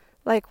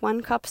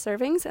 1 cup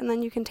servings, and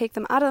then you can take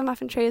them out of the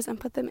muffin trays and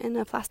put them in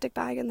a plastic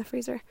bag in the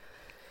freezer.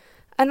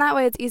 And that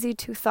way it's easy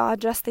to thaw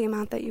just the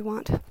amount that you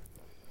want.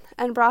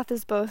 And broth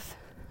is both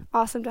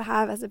awesome to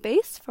have as a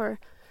base for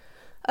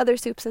other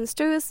soups and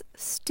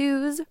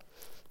stews,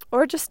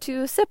 or just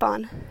to sip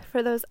on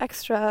for those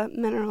extra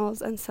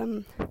minerals and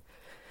some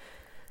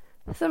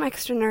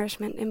extra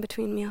nourishment in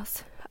between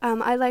meals.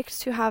 I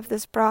liked to have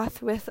this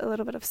broth with a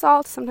little bit of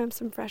salt, sometimes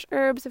some fresh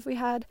herbs if we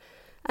had,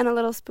 and a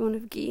little spoon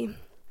of ghee.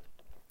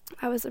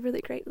 That was a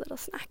really great little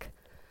snack.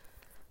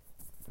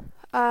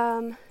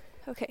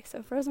 Okay,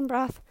 so frozen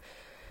broth,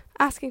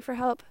 asking for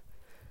help.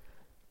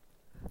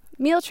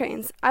 Meal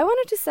trains. I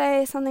wanted to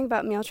say something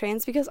about meal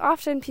trains because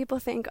often people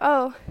think,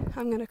 oh,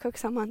 I'm going to cook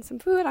someone some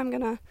food. I'm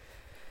going to,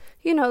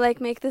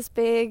 make this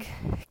big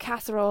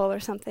casserole or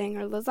something,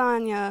 or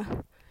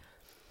lasagna.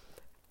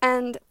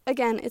 And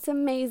again, it's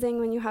amazing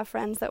when you have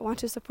friends that want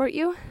to support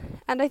you.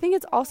 And I think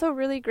it's also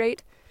really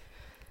great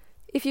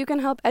if you can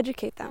help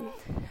educate them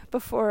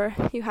before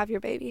you have your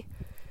baby.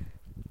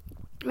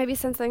 Maybe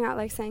send something out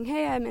like saying,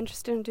 hey, I'm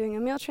interested in doing a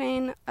meal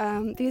train.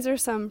 These are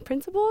some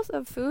principles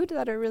of food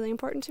that are really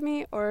important to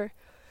me. Or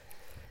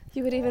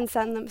you could even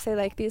send them,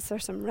 say, these are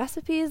some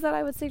recipes that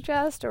I would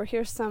suggest. Or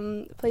here's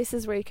some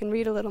places where you can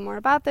read a little more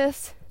about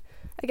this.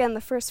 Again,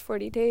 the first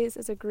 40 days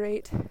is a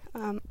great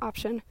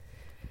option.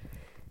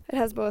 It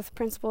has both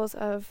principles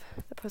of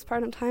the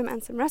postpartum time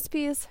and some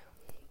recipes.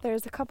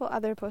 There's a couple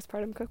other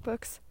postpartum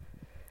cookbooks.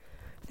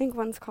 I think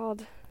one's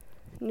called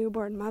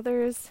Newborn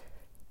Mothers.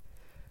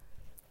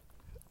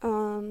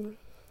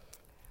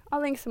 I'll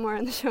link some more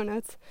in the show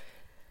notes.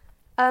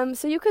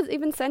 So you could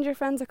even send your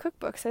friends a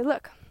cookbook. Say,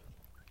 look,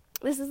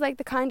 this is like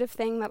the kind of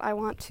thing that I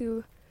want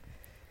to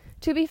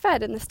be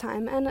fed in this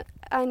time. And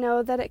I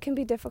know that it can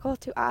be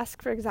difficult to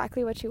ask for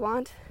exactly what you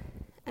want.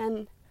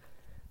 And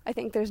I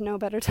think there's no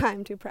better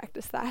time to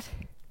practice that.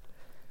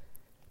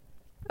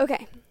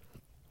 Okay.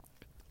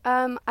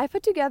 I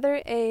put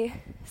together a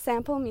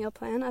sample meal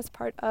plan as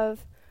part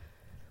of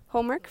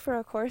homework for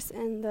a course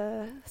in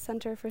the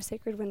Center for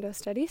Sacred Window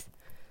Studies.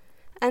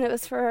 And it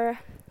was for,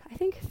 I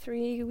think,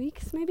 3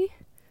 weeks maybe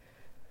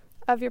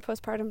of your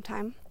postpartum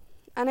time.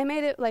 And I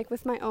made it like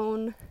with my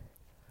own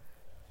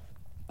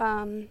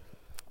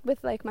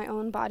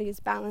body's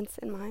balance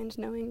in mind,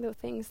 knowing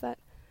both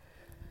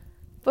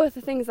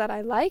the things that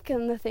I like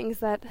and the things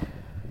that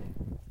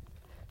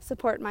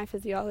support my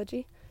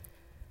physiology.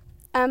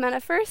 And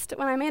at first,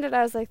 when I made it,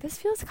 I was like, this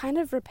feels kind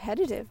of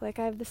repetitive. Like,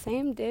 I have the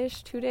same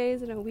dish 2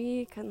 days in a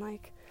week, and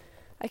like,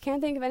 I can't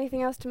think of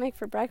anything else to make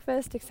for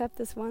breakfast except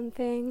this one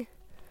thing,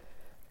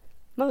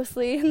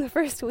 mostly in the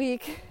first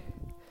week.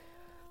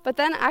 But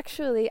then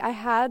actually, I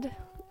had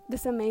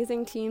this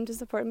amazing team to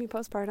support me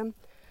postpartum,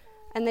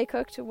 and they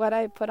cooked what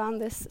I put on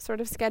this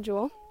sort of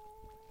schedule,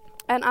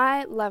 and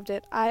I loved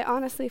it. I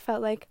honestly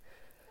felt like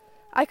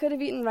I could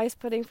have eaten rice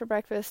pudding for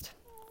breakfast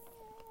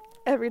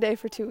every day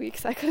for 2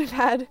 weeks. I could have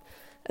had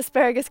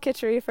asparagus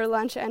khichdi for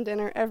lunch and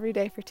dinner every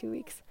day for 2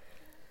 weeks.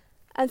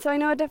 And so I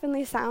know it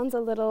definitely sounds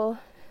a little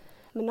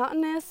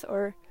monotonous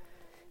or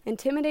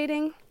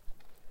intimidating,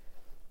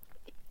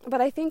 but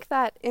I think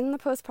that in the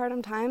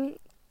postpartum time,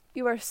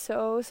 you are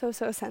so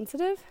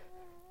sensitive,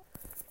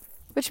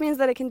 which means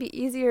that it can be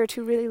easier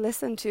to really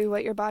listen to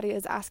what your body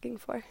is asking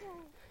for.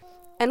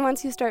 And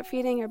once you start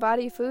feeding your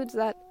body foods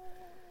that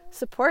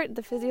support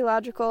the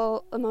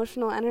physiological,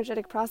 emotional,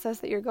 energetic process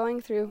that you're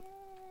going through,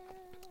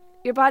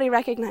 your body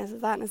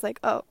recognizes that and is like,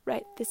 oh,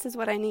 right, this is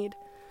what I need.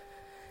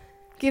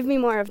 Give me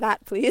more of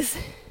that, please.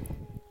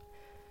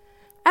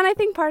 And I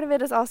think part of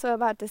it is also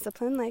about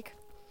discipline. Like,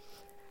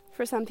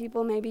 for some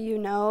people, maybe you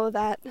know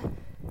that,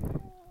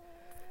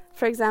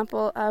 for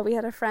example, we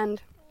had a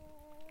friend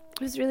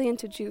who's really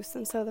into juice,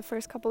 and so the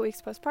first couple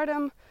weeks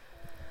postpartum,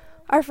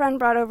 our friend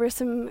brought over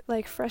some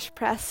like fresh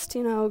pressed,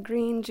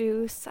 green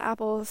juice,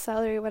 apples,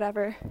 celery,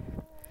 whatever,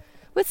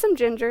 with some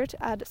ginger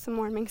to add some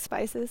warming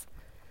spices.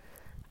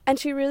 And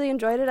she really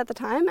enjoyed it at the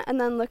time, and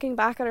then looking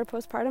back at her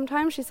postpartum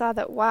time, she saw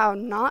that, wow,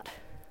 not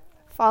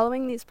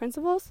following these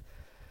principles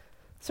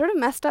sort of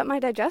messed up my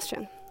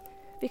digestion.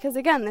 Because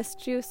again, this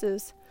juice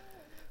is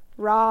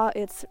raw,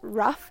 it's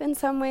rough in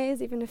some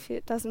ways, even if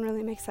it doesn't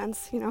really make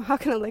sense. How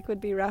can a liquid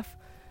be rough?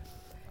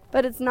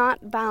 But it's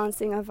not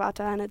balancing of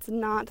vata, and it's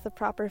not the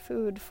proper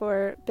food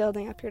for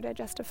building up your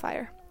digestive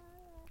fire.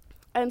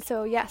 And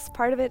so, yes,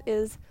 part of it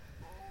is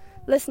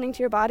listening to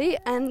your body,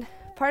 and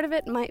part of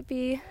it might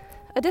be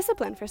a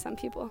discipline for some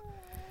people.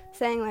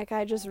 Saying, like,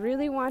 I just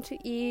really want to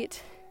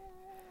eat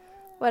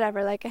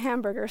whatever, like a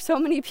hamburger. So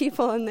many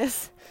people in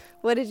this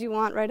 "what did you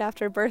want" right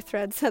after birth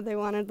thread said they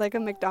wanted like a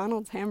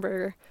McDonald's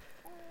hamburger.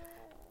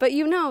 But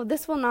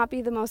this will not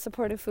be the most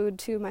supportive food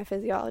to my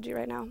physiology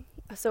right now.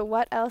 So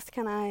what else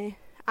can I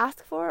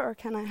ask for or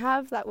can I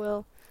have that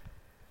will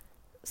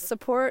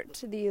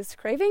support these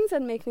cravings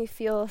and make me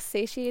feel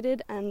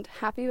satiated and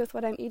happy with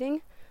what I'm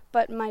eating,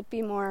 but might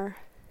be more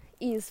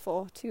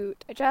easeful to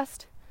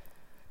digest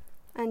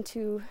and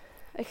to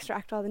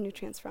extract all the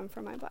nutrients from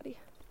for my body.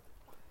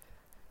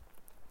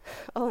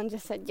 Olin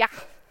just said, yeah.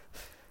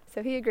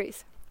 So he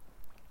agrees.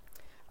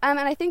 And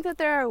I think that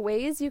there are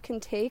ways you can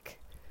take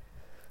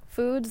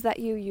foods that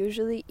you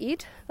usually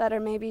eat that are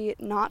maybe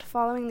not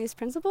following these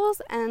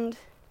principles and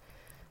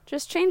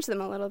just change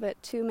them a little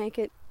bit to make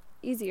it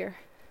easier.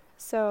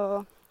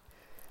 So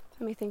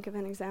let me think of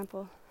an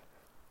example.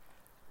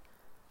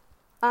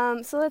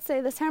 So let's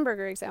say this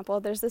hamburger example.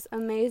 There's this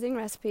amazing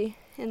recipe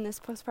in this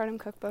postpartum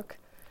cookbook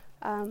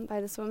by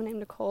this woman named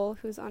Nicole,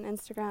 who's on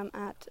Instagram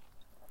at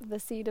The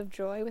Seed of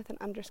Joy with an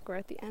underscore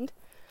at the end.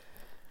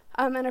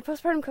 And her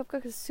postpartum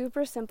cookbook is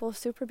super simple,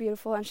 super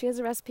beautiful, and she has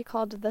a recipe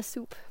called The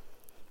Soup.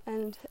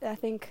 And I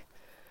think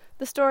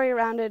the story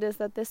around it is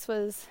that this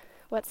was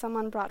what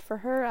someone brought for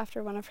her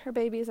after one of her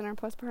babies in her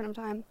postpartum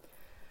time.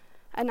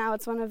 And now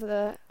it's one of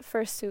the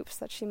first soups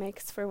that she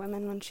makes for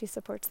women when she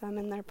supports them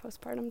in their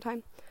postpartum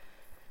time.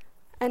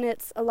 And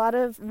it's a lot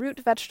of root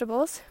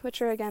vegetables,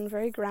 which are, again,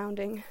 very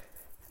grounding.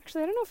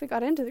 Actually, I don't know if we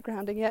got into the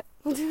grounding yet.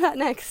 We'll do that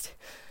next.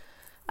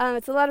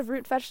 It's a lot of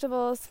root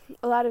vegetables,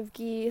 a lot of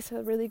ghee,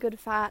 so really good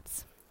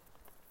fats,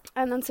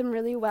 and then some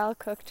really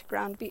well-cooked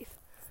ground beef.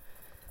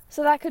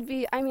 So that could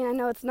be, I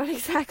know it's not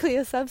exactly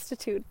a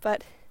substitute,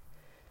 but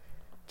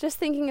just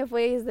thinking of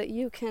ways that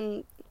you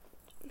can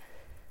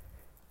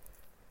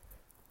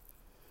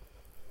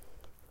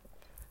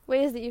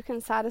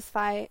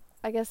satisfy,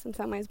 I guess in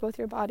some ways, both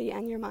your body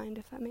and your mind,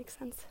 if that makes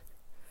sense.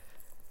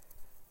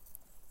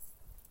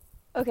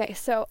 Okay,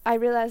 so I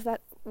realized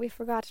that we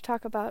forgot to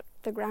talk about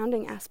the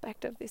grounding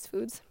aspect of these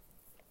foods.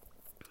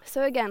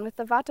 So again, with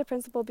the Vata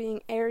principle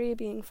being airy,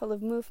 being full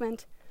of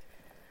movement,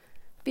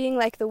 being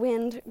like the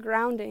wind,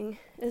 grounding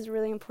is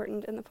really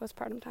important in the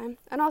postpartum time.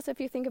 And also if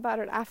you think about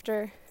it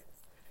after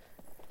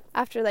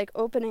like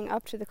opening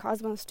up to the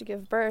cosmos to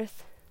give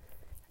birth,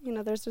 you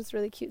know, there's this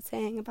really cute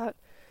saying about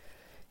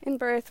in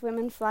birth,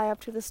 women fly up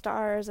to the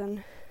stars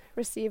and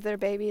receive their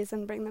babies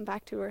and bring them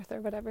back to earth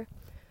or whatever.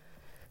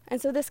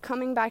 And so this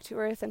coming back to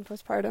earth in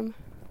postpartum,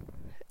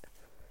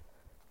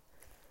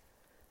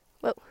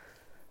 whoa,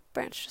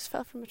 branch just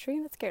fell from a tree.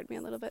 That scared me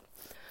a little bit.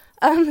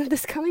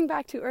 This coming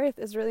back to earth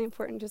is really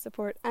important to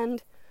support,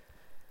 and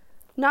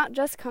not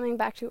just coming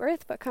back to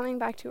earth, but coming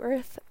back to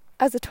earth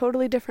as a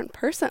totally different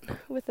person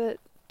with a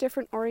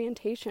different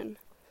orientation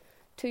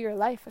to your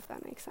life, if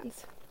that makes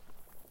sense.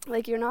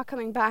 Like, you're not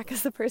coming back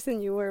as the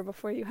person you were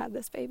before you had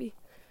this baby.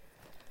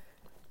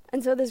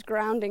 And so this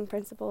grounding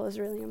principle is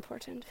really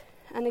important.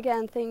 And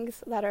again,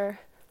 things that are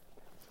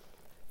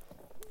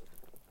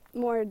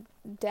more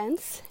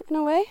dense in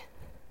a way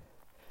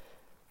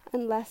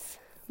and less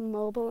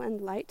mobile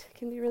and light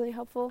can be really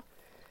helpful.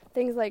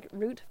 Things like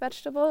root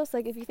vegetables,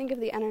 like if you think of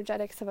the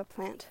energetics of a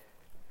plant,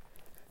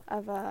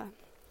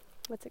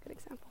 what's a good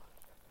example?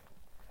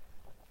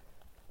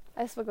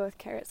 I guess we'll go with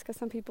carrots, because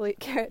some people eat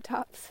carrot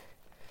tops.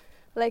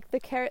 Like the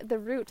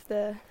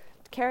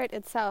carrot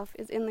itself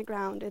is in the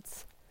ground.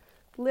 It's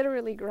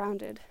literally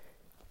grounded.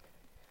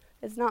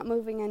 It's not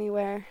moving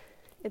anywhere.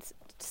 It's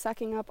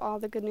sucking up all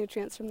the good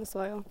nutrients from the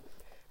soil.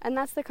 And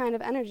that's the kind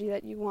of energy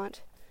that you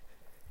want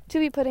to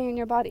be putting in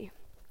your body,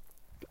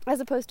 as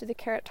opposed to the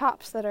carrot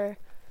tops that are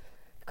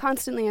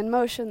constantly in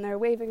motion. They're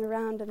waving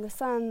around in the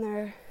sun.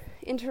 They're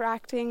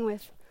interacting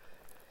with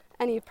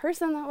any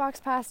person that walks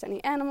past,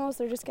 any animals.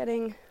 They're just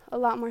getting a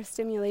lot more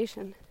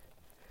stimulation.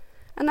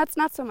 And that's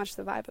not so much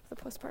the vibe of the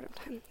postpartum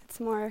time. It's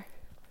more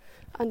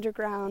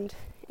underground,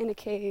 in a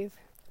cave,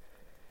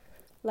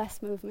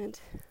 less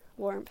movement,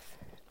 warmth,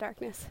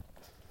 darkness.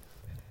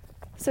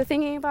 So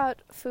thinking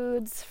about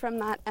foods from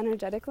that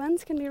energetic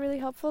lens can be really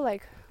helpful.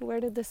 Like, where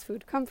did this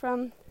food come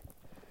from?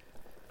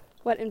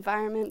 What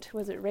environment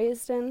was it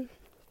raised in?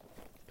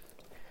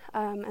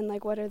 And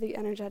like, what are the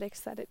energetics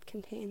that it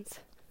contains?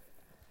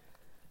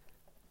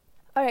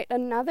 All right,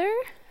 another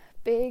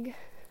big,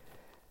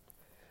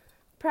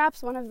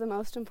 perhaps one of the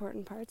most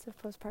important parts of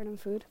postpartum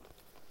food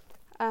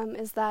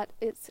is that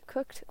it's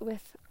cooked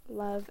with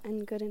love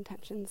and good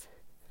intentions.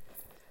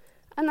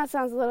 And that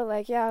sounds a little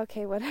like, yeah,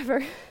 okay,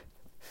 whatever.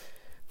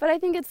 But I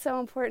think it's so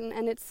important,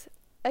 and it's,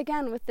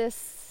 again, with this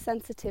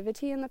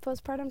sensitivity in the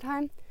postpartum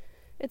time,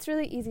 it's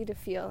really easy to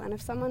feel. And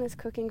if someone is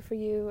cooking for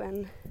you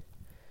and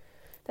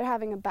they're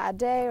having a bad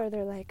day, or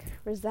they're like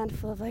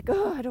resentful of like,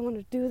 oh, I don't want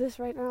to do this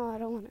right now, I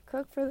don't want to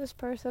cook for this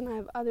person, I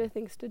have other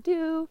things to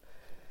do,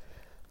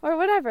 or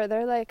whatever,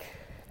 they're like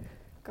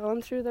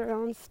going through their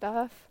own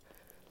stuff,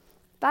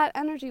 that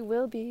energy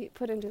will be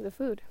put into the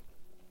food,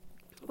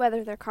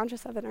 whether they're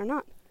conscious of it or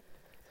not.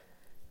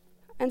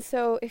 And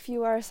so if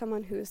you are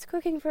someone who's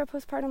cooking for a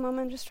postpartum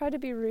woman, just try to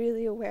be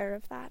really aware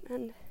of that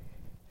and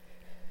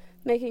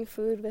making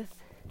food with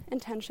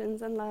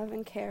intentions and love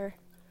and care.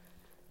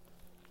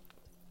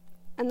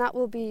 And that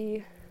will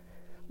be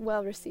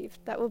well received.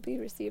 That will be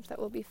received. That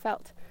will be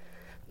felt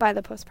by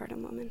the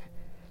postpartum woman.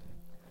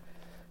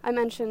 I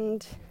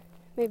mentioned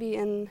maybe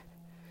in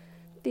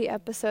the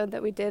episode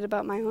that we did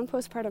about my own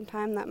postpartum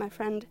time that my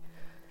friend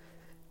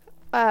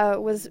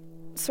was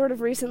sort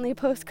of recently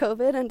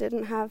post-COVID and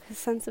didn't have his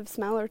sense of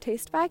smell or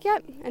taste back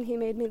yet. And he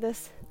made me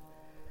this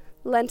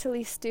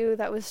lentil stew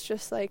that was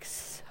just like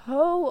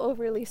so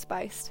overly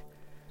spiced.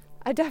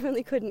 I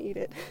definitely couldn't eat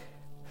it.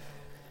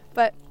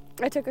 But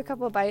I took a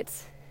couple of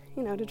bites,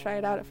 to try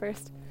it out at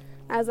first.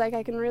 I was like,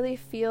 I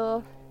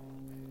feel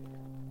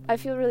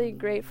really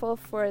grateful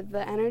for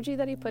the energy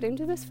that he put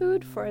into this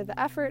food, for the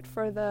effort,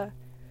 for the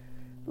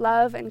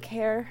love and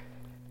care.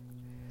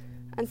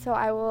 And so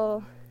I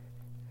will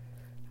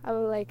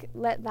like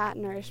let that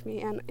nourish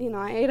me. And,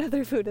 I ate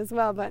other food as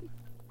well, but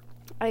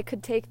I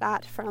could take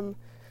that from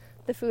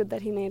the food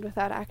that he made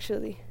without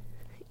actually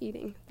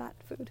eating that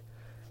food,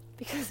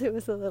 because it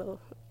was a little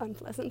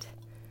unpleasant.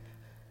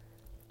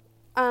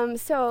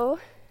 So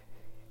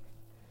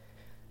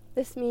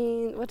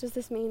what does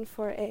this mean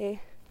for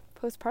a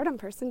postpartum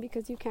person?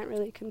 Because you can't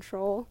really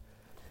control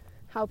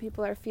how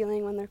people are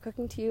feeling when they're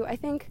cooking to you. I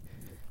think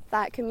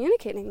that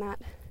communicating that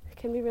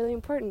can be really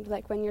important.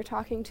 Like when you're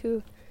talking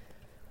to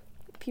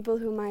people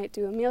who might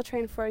do a meal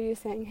train for you,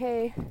 saying,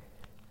 hey,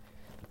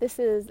 this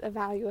is a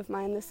value of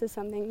mine. This is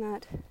something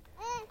that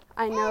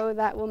I know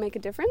that will make a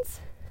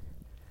difference.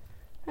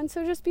 And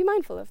so just be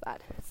mindful of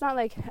that. It's not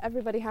like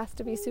everybody has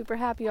to be super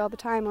happy all the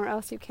time or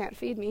else you can't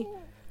feed me.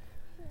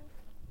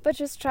 But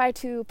just try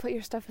to put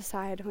your stuff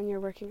aside when you're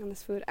working on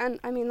this food. And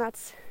I mean,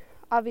 that's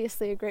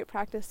obviously a great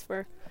practice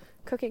for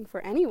cooking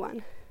for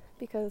anyone,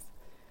 because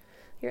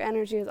your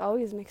energy is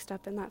always mixed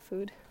up in that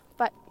food.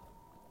 But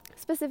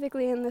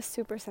specifically in this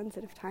super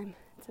sensitive time,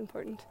 it's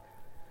important.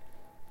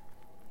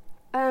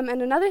 And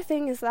another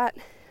thing is that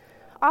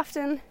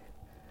often,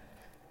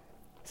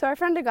 so our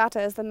friend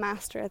Agata is the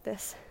master at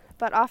this,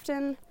 but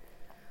often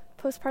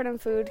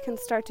postpartum food can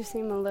start to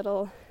seem a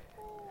little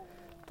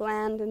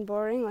bland and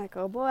boring, like,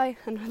 oh boy,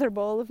 another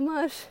bowl of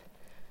mush.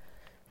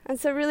 And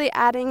so really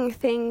adding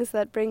things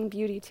that bring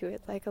beauty to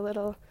it, like a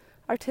little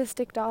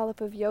artistic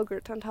dollop of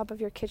yogurt on top of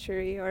your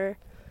kitchery, or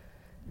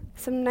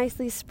some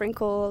nicely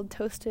sprinkled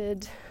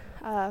toasted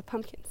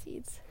pumpkin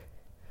seeds.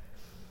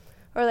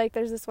 Or like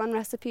there's this one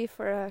recipe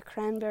for a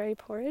cranberry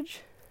porridge,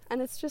 and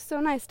it's just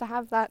so nice to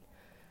have that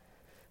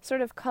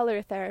sort of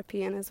color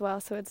therapy in as well.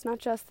 So it's not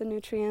just the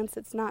nutrients,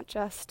 it's not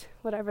just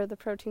whatever, the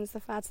proteins, the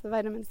fats, the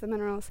vitamins, the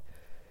minerals.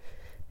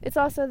 It's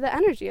also the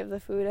energy of the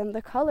food and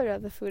the color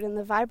of the food and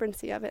the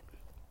vibrancy of it.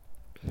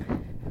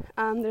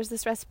 There's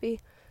this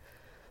recipe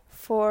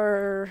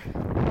for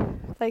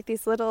like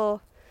these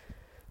little,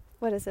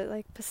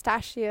 like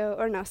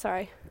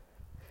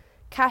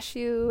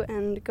cashew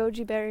and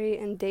goji berry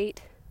and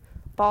date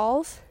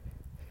balls.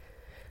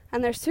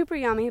 And they're super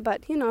yummy,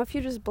 but if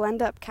you just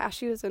blend up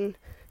cashews and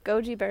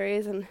goji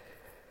berries and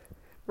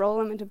roll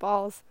them into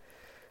balls,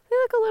 they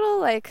look a little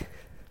like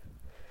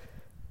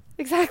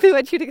exactly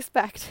what you'd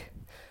expect.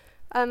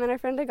 And our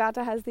friend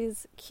Agata has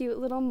these cute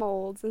little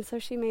molds, and so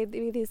she made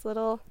me these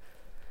little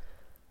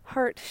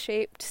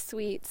heart-shaped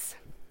sweets.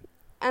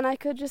 And I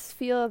could just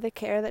feel the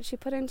care that she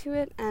put into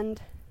it,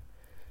 and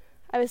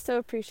I was so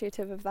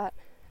appreciative of that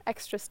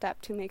extra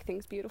step to make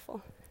things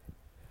beautiful.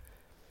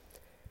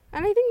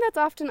 And I think that's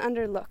often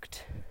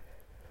overlooked,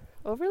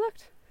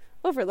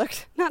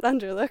 not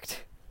underlooked.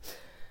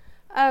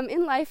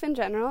 In life in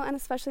general, and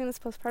especially in this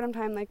postpartum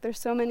time, like there's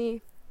so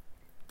many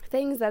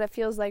things that it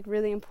feels like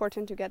really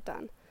important to get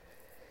done.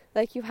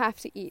 Like you have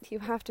to eat, you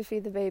have to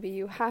feed the baby,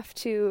 you have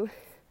to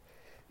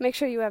make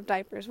sure you have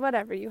diapers,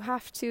 whatever. You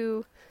have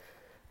to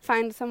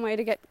find some way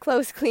to get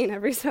clothes clean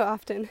every so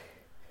often.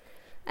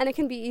 And it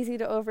can be easy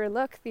to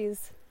overlook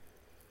these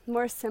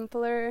more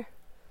simpler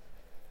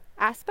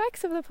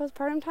aspects of the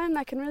postpartum time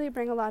that can really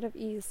bring a lot of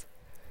ease.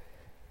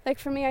 Like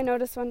for me, I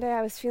noticed one day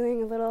I was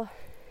feeling a little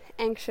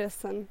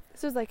anxious, and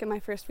this was like in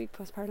my first week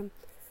postpartum.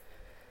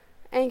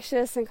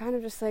 Anxious and kind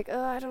of just like,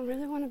 I don't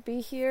really want to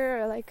be here,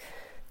 or like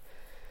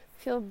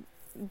feel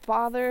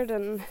bothered,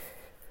 and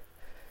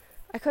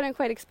I couldn't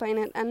quite explain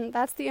it. And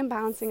that's the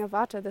imbalancing of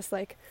Vata, this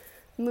like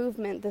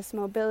movement, this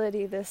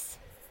mobility, this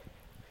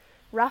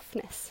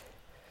roughness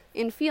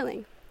in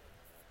feeling.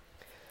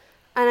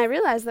 And I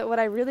realized that what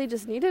I really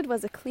just needed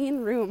was a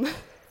clean room.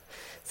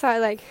 So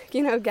I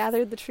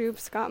gathered the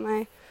troops, got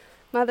my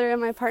mother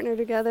and my partner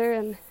together,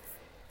 and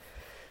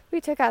we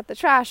took out the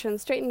trash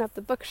and straightened up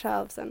the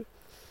bookshelves and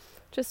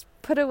just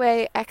put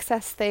away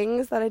excess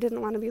things that I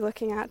didn't want to be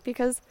looking at,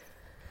 because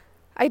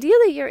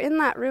ideally you're in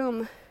that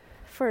room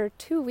for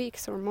 2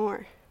 weeks or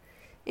more,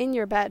 in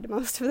your bed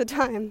most of the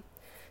time.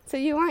 So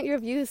you want your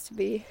views to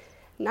be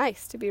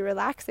nice, to be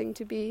relaxing,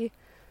 to be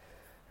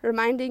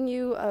reminding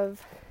you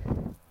of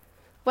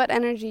what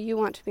energy you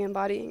want to be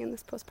embodying in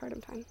this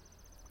postpartum time.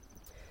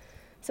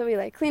 So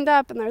we cleaned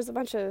up, and there was a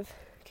bunch of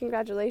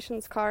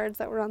congratulations cards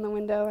that were on the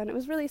window, and it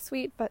was really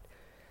sweet, but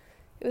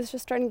it was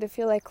just starting to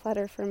feel like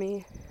clutter for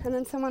me. And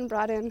then someone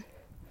brought in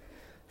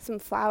some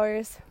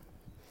flowers.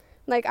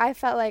 I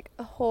felt like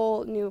a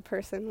whole new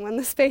person when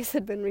the space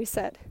had been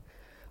reset.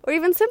 Or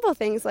even simple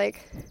things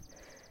like,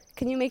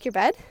 can you make your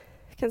bed?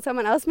 Can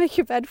someone else make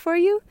your bed for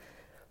you?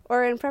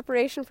 Or in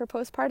preparation for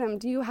postpartum,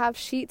 do you have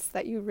sheets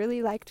that you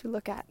really like to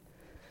look at?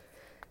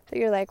 That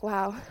you're like,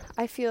 wow,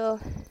 I feel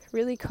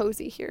really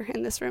cozy here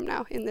in this room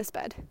now, in this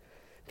bed.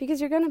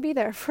 Because you're going to be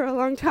there for a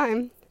long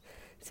time.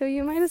 So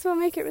you might as well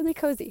make it really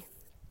cozy.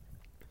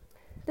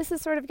 This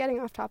is sort of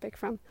getting off topic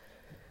from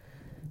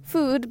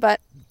food,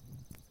 but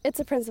it's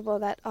a principle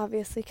that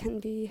obviously can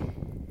be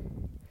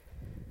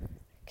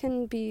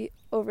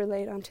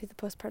overlaid onto the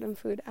postpartum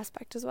food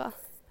aspect as well.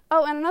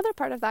 Oh, and another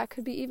part of that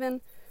could be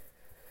even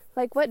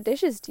what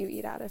dishes do you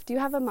eat out of? Do you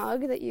have a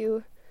mug that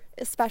you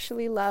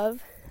especially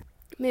love?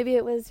 Maybe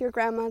it was your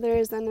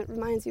grandmother's and it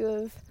reminds you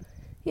of,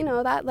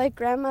 that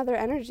grandmother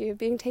energy of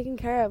being taken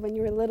care of when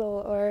you were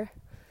little. Or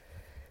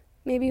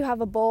maybe you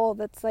have a bowl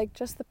that's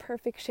just the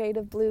perfect shade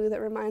of blue that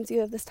reminds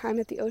you of this time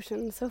at the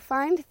ocean. So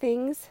find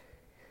things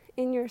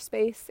in your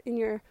space, in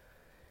your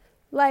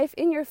life,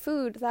 in your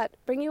food that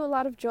bring you a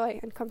lot of joy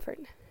and comfort.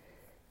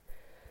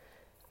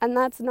 And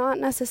that's not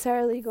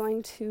necessarily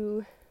going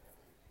to,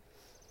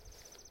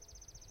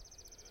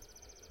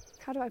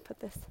 how do I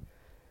put this?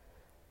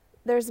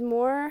 There's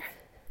more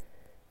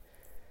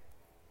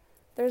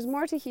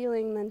to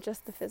healing than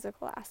just the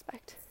physical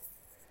aspect.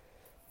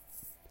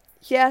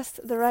 Yes,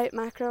 the right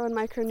macro and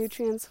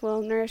micronutrients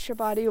will nourish your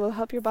body, will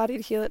help your body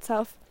to heal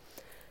itself.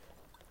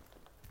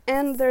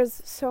 And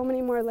there's so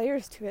many more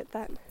layers to it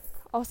that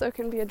also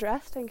can be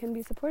addressed and can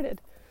be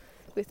supported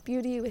with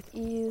beauty, with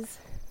ease,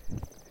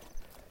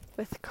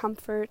 with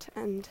comfort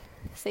and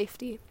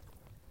safety.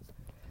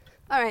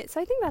 Alright, so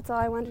I think that's all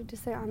I wanted to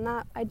say on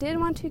that. I did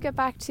want to get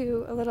back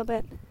to a little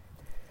bit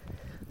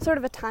sort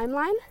of a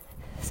timeline.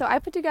 So I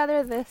put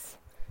together this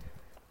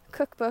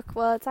cookbook.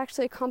 Well, it's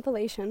actually a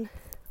compilation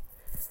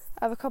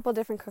of a couple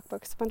different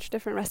cookbooks, a bunch of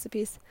different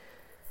recipes.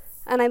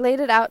 And I laid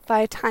it out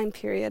by time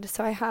period.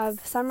 So I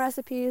have some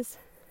recipes,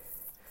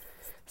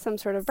 some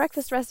sort of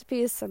breakfast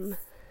recipes, some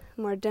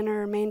more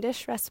dinner or main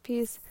dish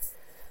recipes,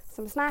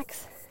 some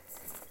snacks,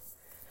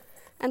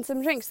 and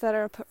some drinks that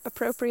are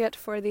appropriate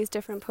for these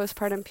different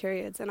postpartum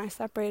periods. And I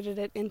separated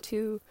it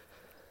into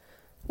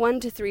 1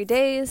 to 3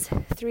 days,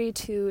 3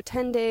 to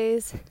 10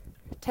 days,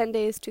 10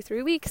 days to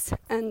 3 weeks,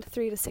 and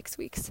 3 to 6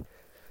 weeks,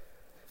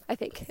 I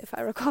think, if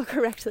I recall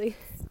correctly.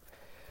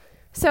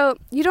 So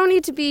you don't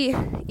need to be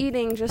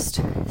eating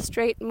just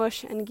straight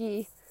mush and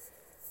ghee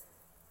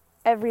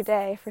every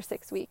day for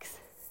 6 weeks.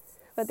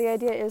 But the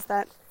idea is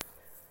that,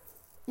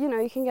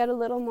 you can get a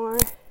little more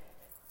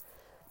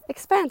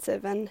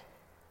expansive and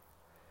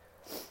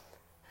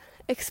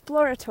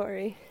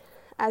exploratory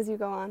as you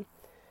go on.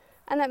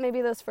 And that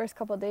maybe those first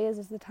couple of days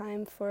is the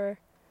time for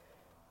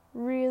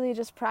really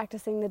just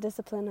practicing the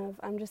discipline of,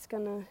 I'm just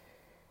going to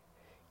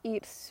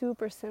eat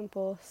super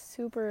simple,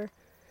 super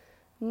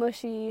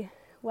mushy,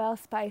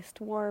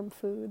 well-spiced, warm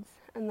foods.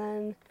 And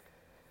then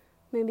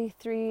maybe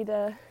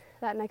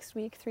that next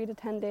week, 3 to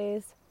 10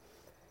 days,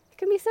 it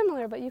can be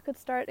similar, but you could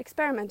start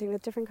experimenting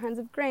with different kinds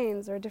of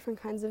grains or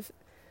different kinds of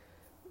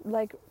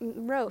like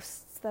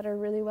roasts that are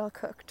really well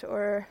cooked,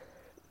 or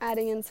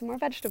adding in some more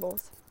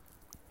vegetables.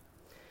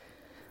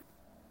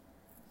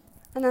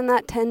 And then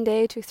that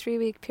 10-day to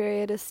 3-week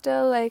period is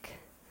still like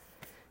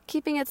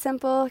keeping it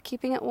simple,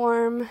 keeping it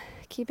warm,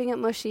 keeping it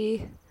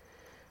mushy.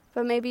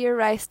 But maybe your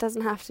rice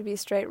doesn't have to be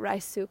straight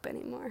rice soup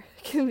anymore.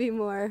 It can be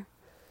more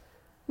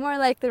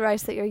like the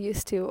rice that you're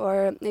used to.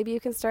 Or maybe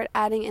you can start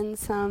adding in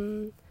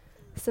some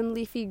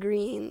leafy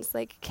greens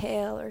like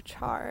kale or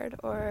chard,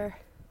 or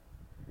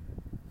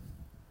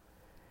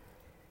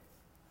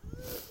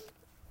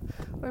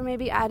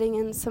maybe adding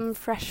in some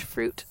fresh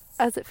fruit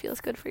as it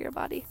feels good for your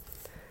body.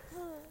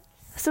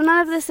 So none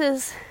of this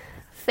is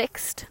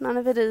fixed. None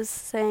of it is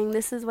saying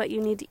this is what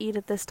you need to eat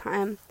at this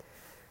time.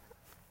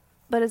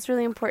 But it's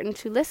really important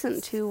to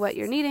listen to what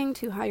you're needing,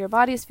 to how your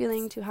body's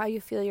feeling, to how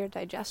you feel your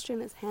digestion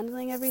is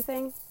handling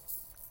everything.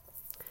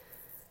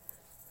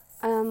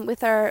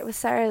 With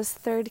Sarah's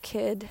third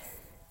kid,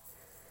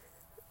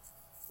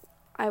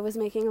 I was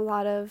making a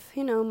lot of,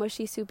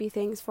 mushy, soupy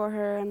things for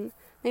her. And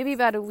maybe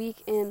about a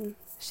week in,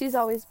 she's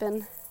always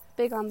been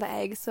big on the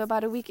eggs. So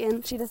about a week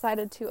in, she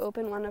decided to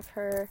open one of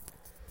her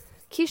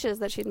quiches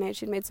that she'd made.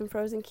 She'd made some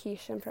frozen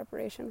quiche in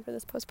preparation for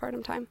this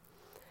postpartum time.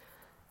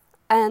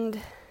 And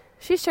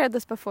she shared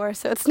this before,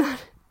 so it's not,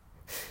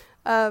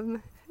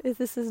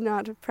 this is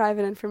not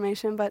private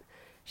information, but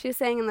she was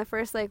saying in the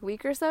first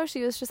week or so,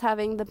 she was just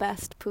having the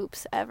best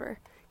poops ever.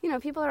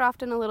 People are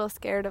often a little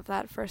scared of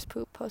that first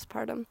poop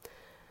postpartum.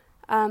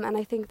 And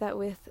I think that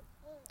with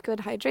good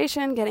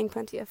hydration, getting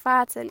plenty of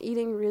fats, and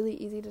eating really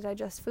easy to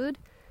digest food,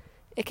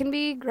 it can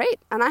be great.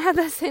 And I had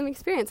that same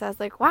experience. I was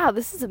like, wow,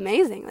 this is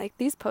amazing. Like,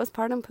 these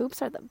postpartum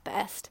poops are the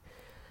best.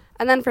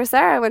 And then for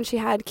Sarah, when she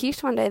had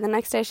quiche one day, the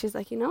next day she's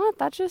like, you know what,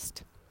 it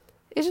just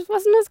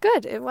wasn't as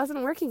good. It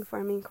wasn't working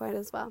for me quite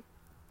as well.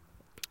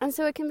 And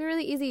so it can be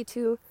really easy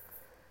to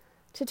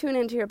tune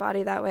into your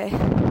body that way.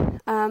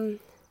 And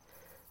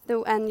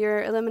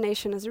your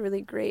elimination is a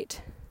really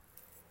great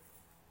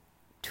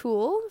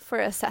tool for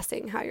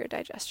assessing how your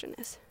digestion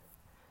is.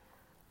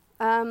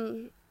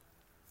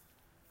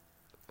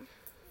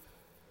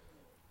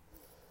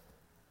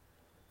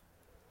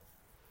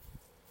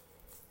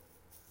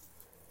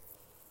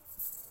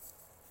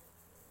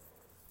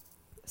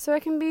 So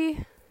it can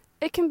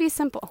be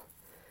simple.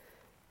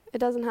 It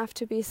doesn't have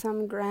to be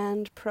some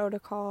grand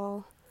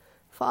protocol,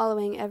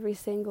 following every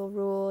single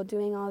rule,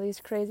 doing all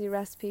these crazy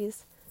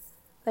recipes.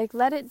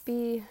 Let it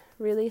be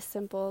really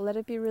simple. Let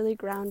it be really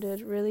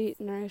grounded, really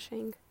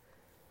nourishing.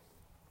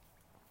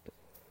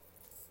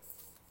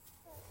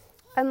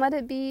 And let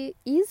it be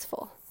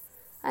easeful.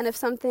 And if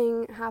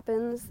something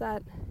happens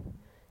that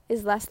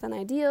is less than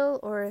ideal,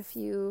 or if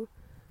you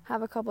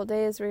have a couple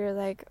days where you're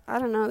like, I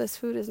don't know, this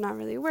food is not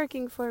really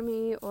working for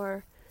me,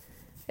 or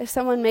if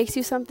someone makes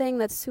you something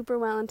that's super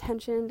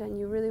well-intentioned and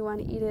you really want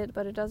to eat it,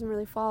 but it doesn't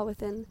really fall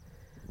within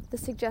the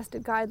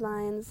suggested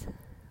guidelines,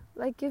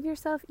 give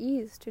yourself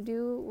ease to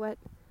do what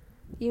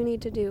you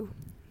need to do,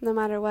 no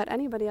matter what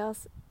anybody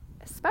else,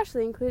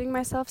 especially including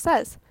myself,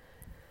 says.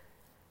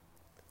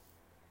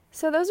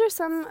 So those are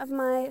some of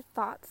my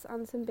thoughts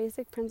on some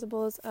basic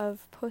principles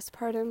of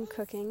postpartum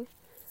cooking.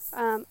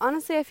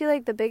 Honestly, I feel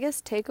like the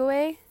biggest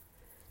takeaway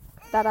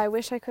that I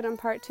wish I could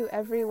impart to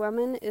every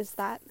woman is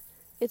that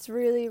it's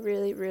really,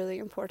 really, really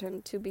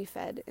important to be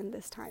fed in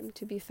this time,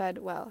 to be fed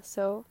well.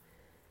 So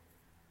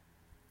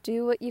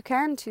do what you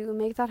can to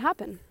make that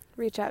happen.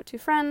 Reach out to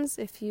friends.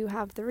 If you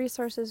have the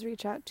resources,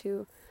 reach out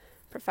to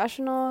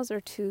professionals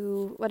or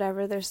to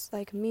whatever. There's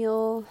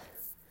meal,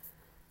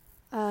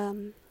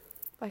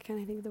 why can't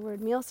I think of the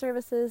word? Meal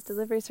services,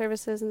 delivery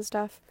services and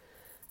stuff.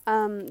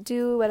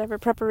 Do whatever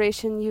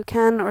preparation you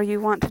can or you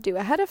want to do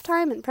ahead of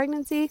time in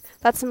pregnancy.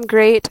 That's some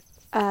great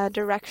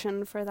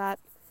direction for that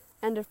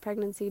end of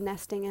pregnancy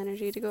nesting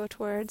energy to go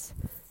towards.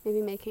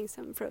 Maybe making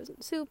some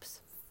frozen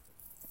soups.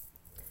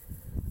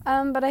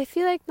 But I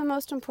feel like the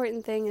most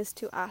important thing is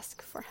to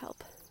ask for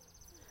help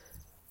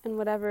in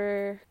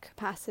whatever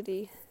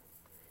capacity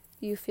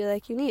you feel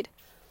like you need.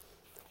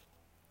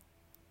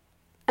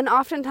 And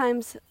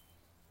oftentimes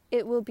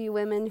it will be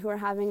women who are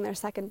having their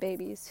second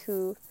babies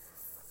who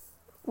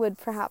would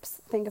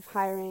perhaps think of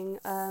hiring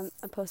a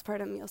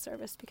postpartum meal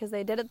service because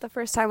they did it the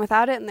first time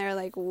without it and they're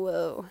like,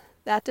 whoa,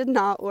 that did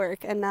not work.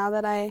 And now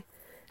that I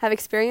have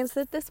experienced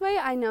it this way,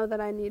 I know that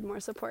I need more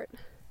support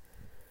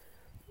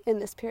in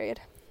this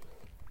period.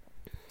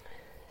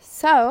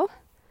 So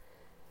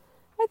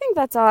I think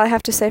that's all I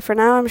have to say for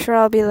now. I'm sure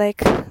I'll be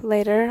like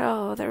later,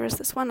 oh, there was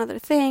this one other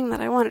thing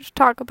that I wanted to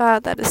talk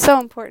about that is so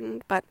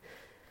important, but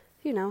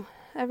you know,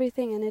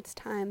 everything in its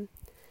time.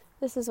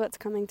 This is what's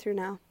coming through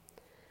now.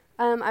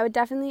 I would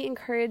definitely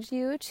encourage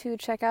you to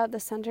check out the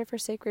Center for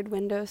Sacred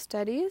Window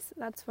Studies.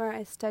 That's where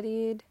I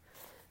studied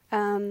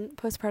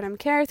postpartum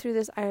care through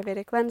this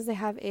Ayurvedic lens. They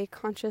have a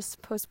conscious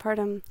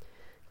postpartum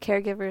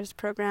caregivers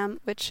program,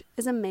 which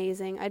is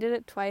amazing. I did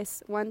it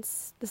twice.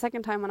 Once, the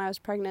second time when I was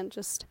pregnant,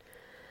 just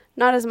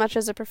not as much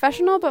as a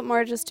professional, but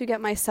more just to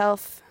get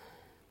myself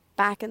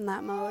back in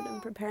that mode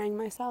and preparing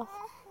myself.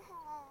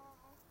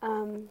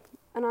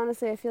 And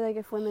honestly, I feel like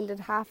if women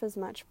did half as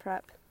much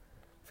prep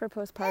for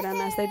postpartum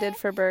as they did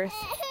for birth,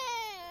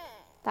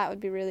 that would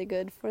be really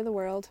good for the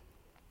world.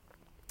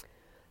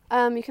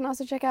 You can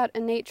also check out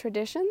Innate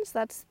Traditions.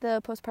 That's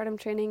the postpartum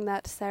training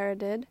that Sarah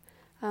did.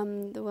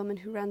 The woman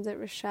who runs it,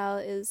 Rochelle,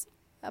 is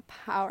a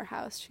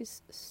powerhouse.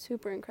 She's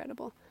super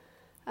incredible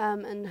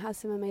and has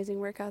some amazing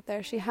work out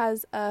there. She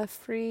has a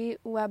free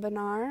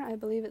webinar. I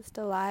believe it's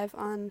still live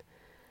on,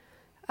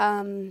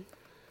 I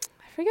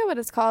forget what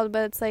it's called,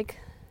 but it's like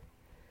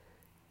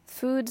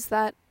foods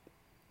that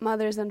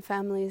mothers and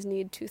families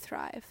need to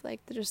thrive, like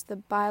just the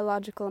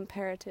biological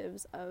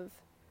imperatives of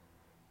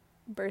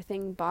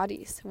birthing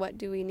bodies. What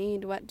do we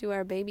need? What do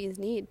our babies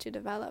need to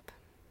develop?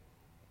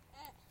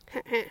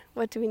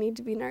 What do we need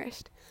to be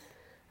nourished?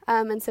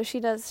 And so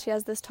she has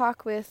this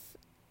talk with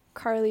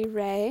Carly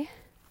Ray,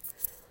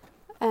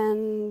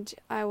 and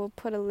I will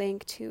put a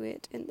link to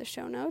it in the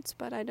show notes,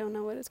 but I don't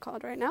know what it's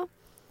called right now.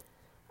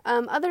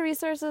 Other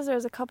resources,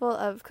 there's a couple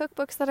of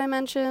cookbooks that I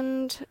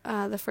mentioned,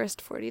 The First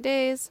 40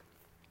 Days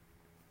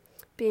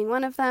being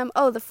one of them.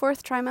 Oh, The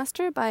Fourth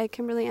Trimester by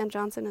Kimberly Ann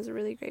Johnson is a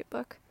really great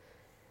book.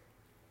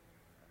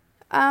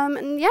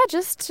 And yeah,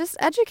 just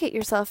educate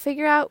yourself.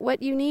 Figure out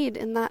what you need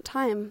in that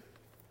time.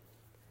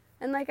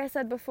 And like I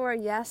said before,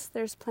 yes,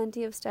 there's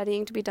plenty of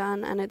studying to be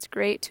done, and it's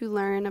great to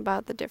learn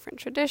about the different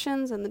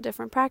traditions and the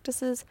different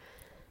practices.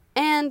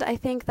 And I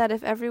think that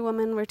if every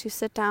woman were to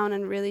sit down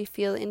and really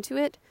feel into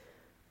it,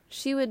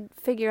 she would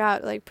figure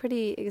out like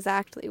pretty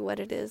exactly what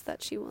it is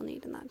that she will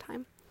need in that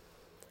time.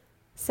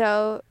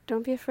 So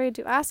don't be afraid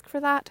to ask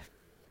for that.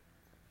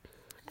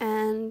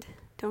 And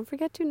don't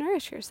forget to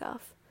nourish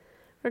yourself,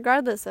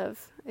 regardless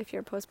of if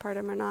you're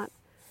postpartum or not.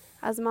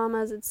 As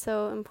mamas, it's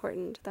so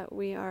important that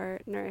we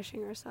are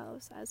nourishing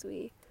ourselves as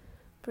we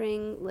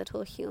bring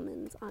little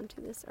humans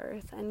onto this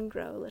earth and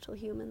grow little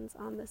humans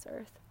on this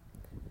earth.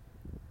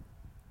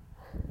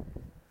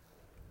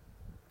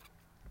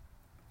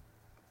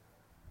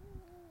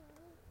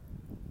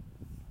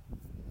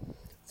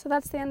 So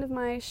that's the end of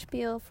my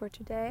spiel for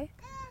today.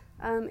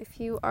 If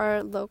you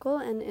are local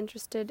and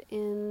interested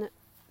in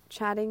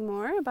chatting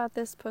more about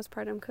this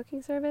postpartum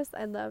cooking service,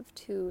 I'd love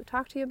to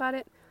talk to you about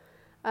it.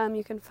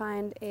 You can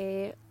find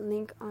a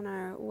link on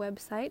our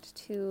website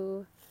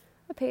to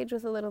a page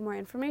with a little more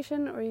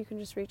information, or you can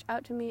just reach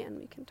out to me and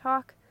we can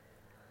talk.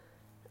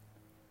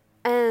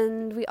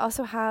 And we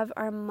also have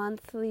our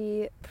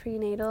monthly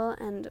prenatal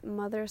and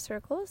mother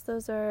circles.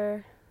 Those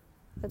are,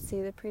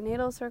 the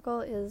prenatal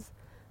circle is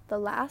the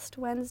last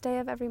Wednesday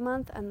of every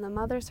month, and the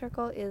mother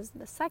circle is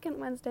the second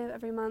Wednesday of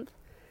every month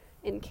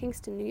in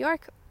Kingston, New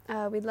York.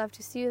 We'd love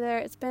to see you there.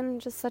 It's been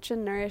just such a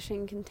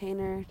nourishing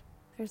container.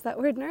 There's that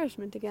word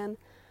nourishment again.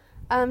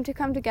 To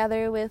come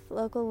together with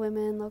local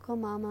women, local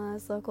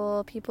mamas,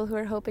 local people who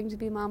are hoping to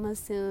be mamas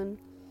soon,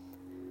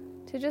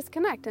 to just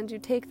connect and to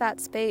take that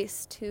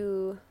space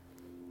to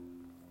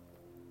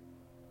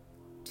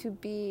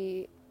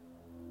be,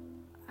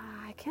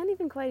 I can't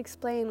even quite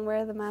explain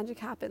where the magic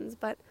happens,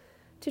 but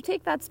to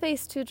take that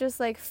space to just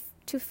like,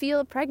 to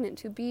feel pregnant,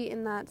 to be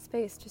in that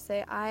space, to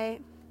say, I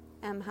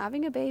am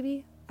having a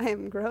baby, I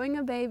am growing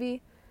a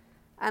baby,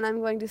 and I'm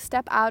going to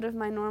step out of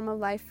my normal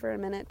life for a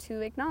minute to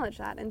acknowledge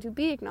that and to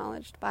be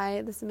acknowledged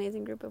by this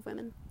amazing group of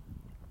women.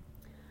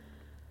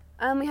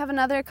 We have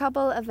another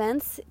couple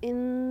events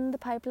in the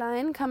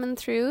pipeline coming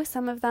through.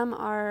 Some of them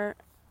are,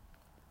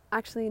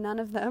 actually none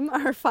of them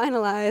are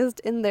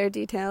finalized in their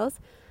details.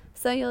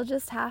 So you'll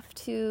just have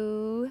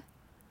to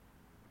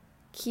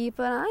keep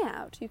an eye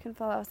out. You can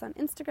follow us on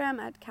Instagram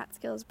at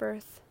Catskills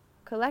Birth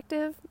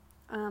Collective,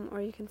 or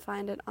you can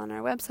find it on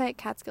our website,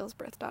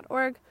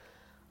 catskillsbirth.org.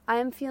 I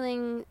am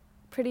feeling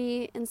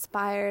pretty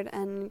inspired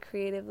and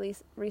creatively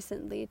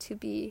recently to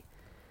be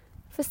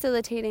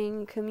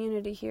facilitating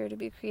community here, to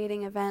be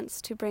creating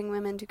events to bring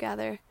women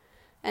together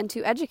and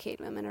to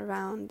educate women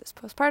around this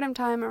postpartum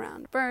time,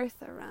 around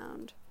birth,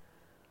 around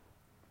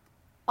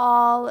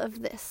all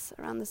of this,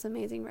 around this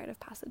amazing rite of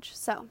passage.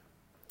 So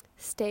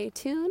stay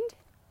tuned.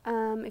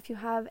 If you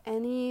have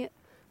any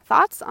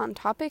thoughts on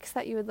topics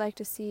that you would like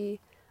to see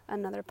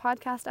another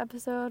podcast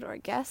episode or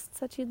guests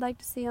that you'd like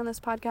to see on this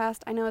podcast.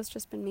 I know it's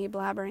just been me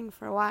blabbering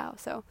for a while,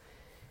 so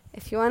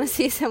if you want to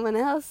see someone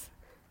else,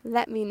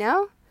 let me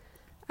know.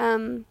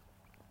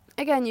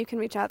 Again, you can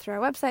reach out through our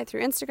website,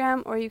 through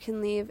Instagram, or you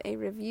can leave a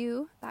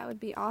review. That would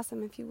be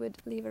awesome if you would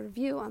leave a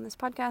review on this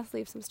podcast,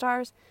 leave some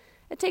stars.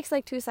 It takes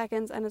like 2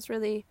 seconds, and it's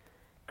really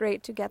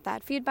great to get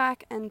that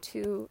feedback and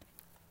to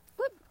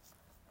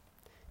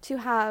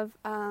have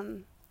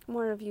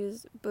more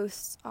reviews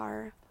boosts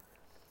our,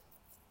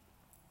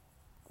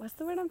 what's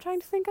the word I'm trying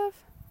to think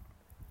of?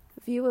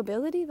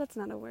 Viewability? That's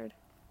not a word.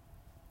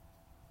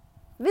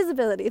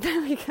 Visibility.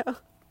 There we go.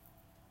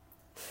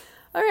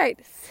 All right,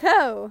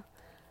 so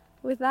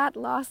with that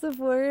loss of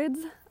words,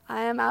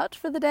 I am out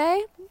for the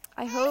day.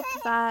 I hope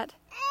that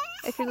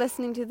if you're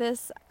listening to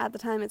this at the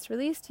time it's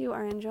released, you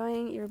are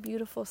enjoying your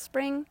beautiful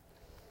spring.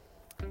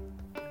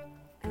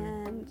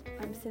 And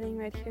I'm sitting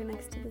right here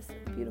next to this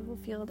beautiful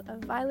field of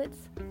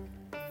violets.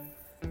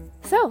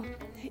 So,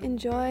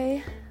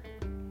 enjoy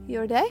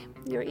your day,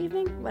 your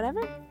evening,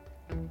 whatever.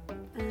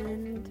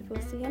 And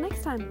we'll see you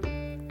next time.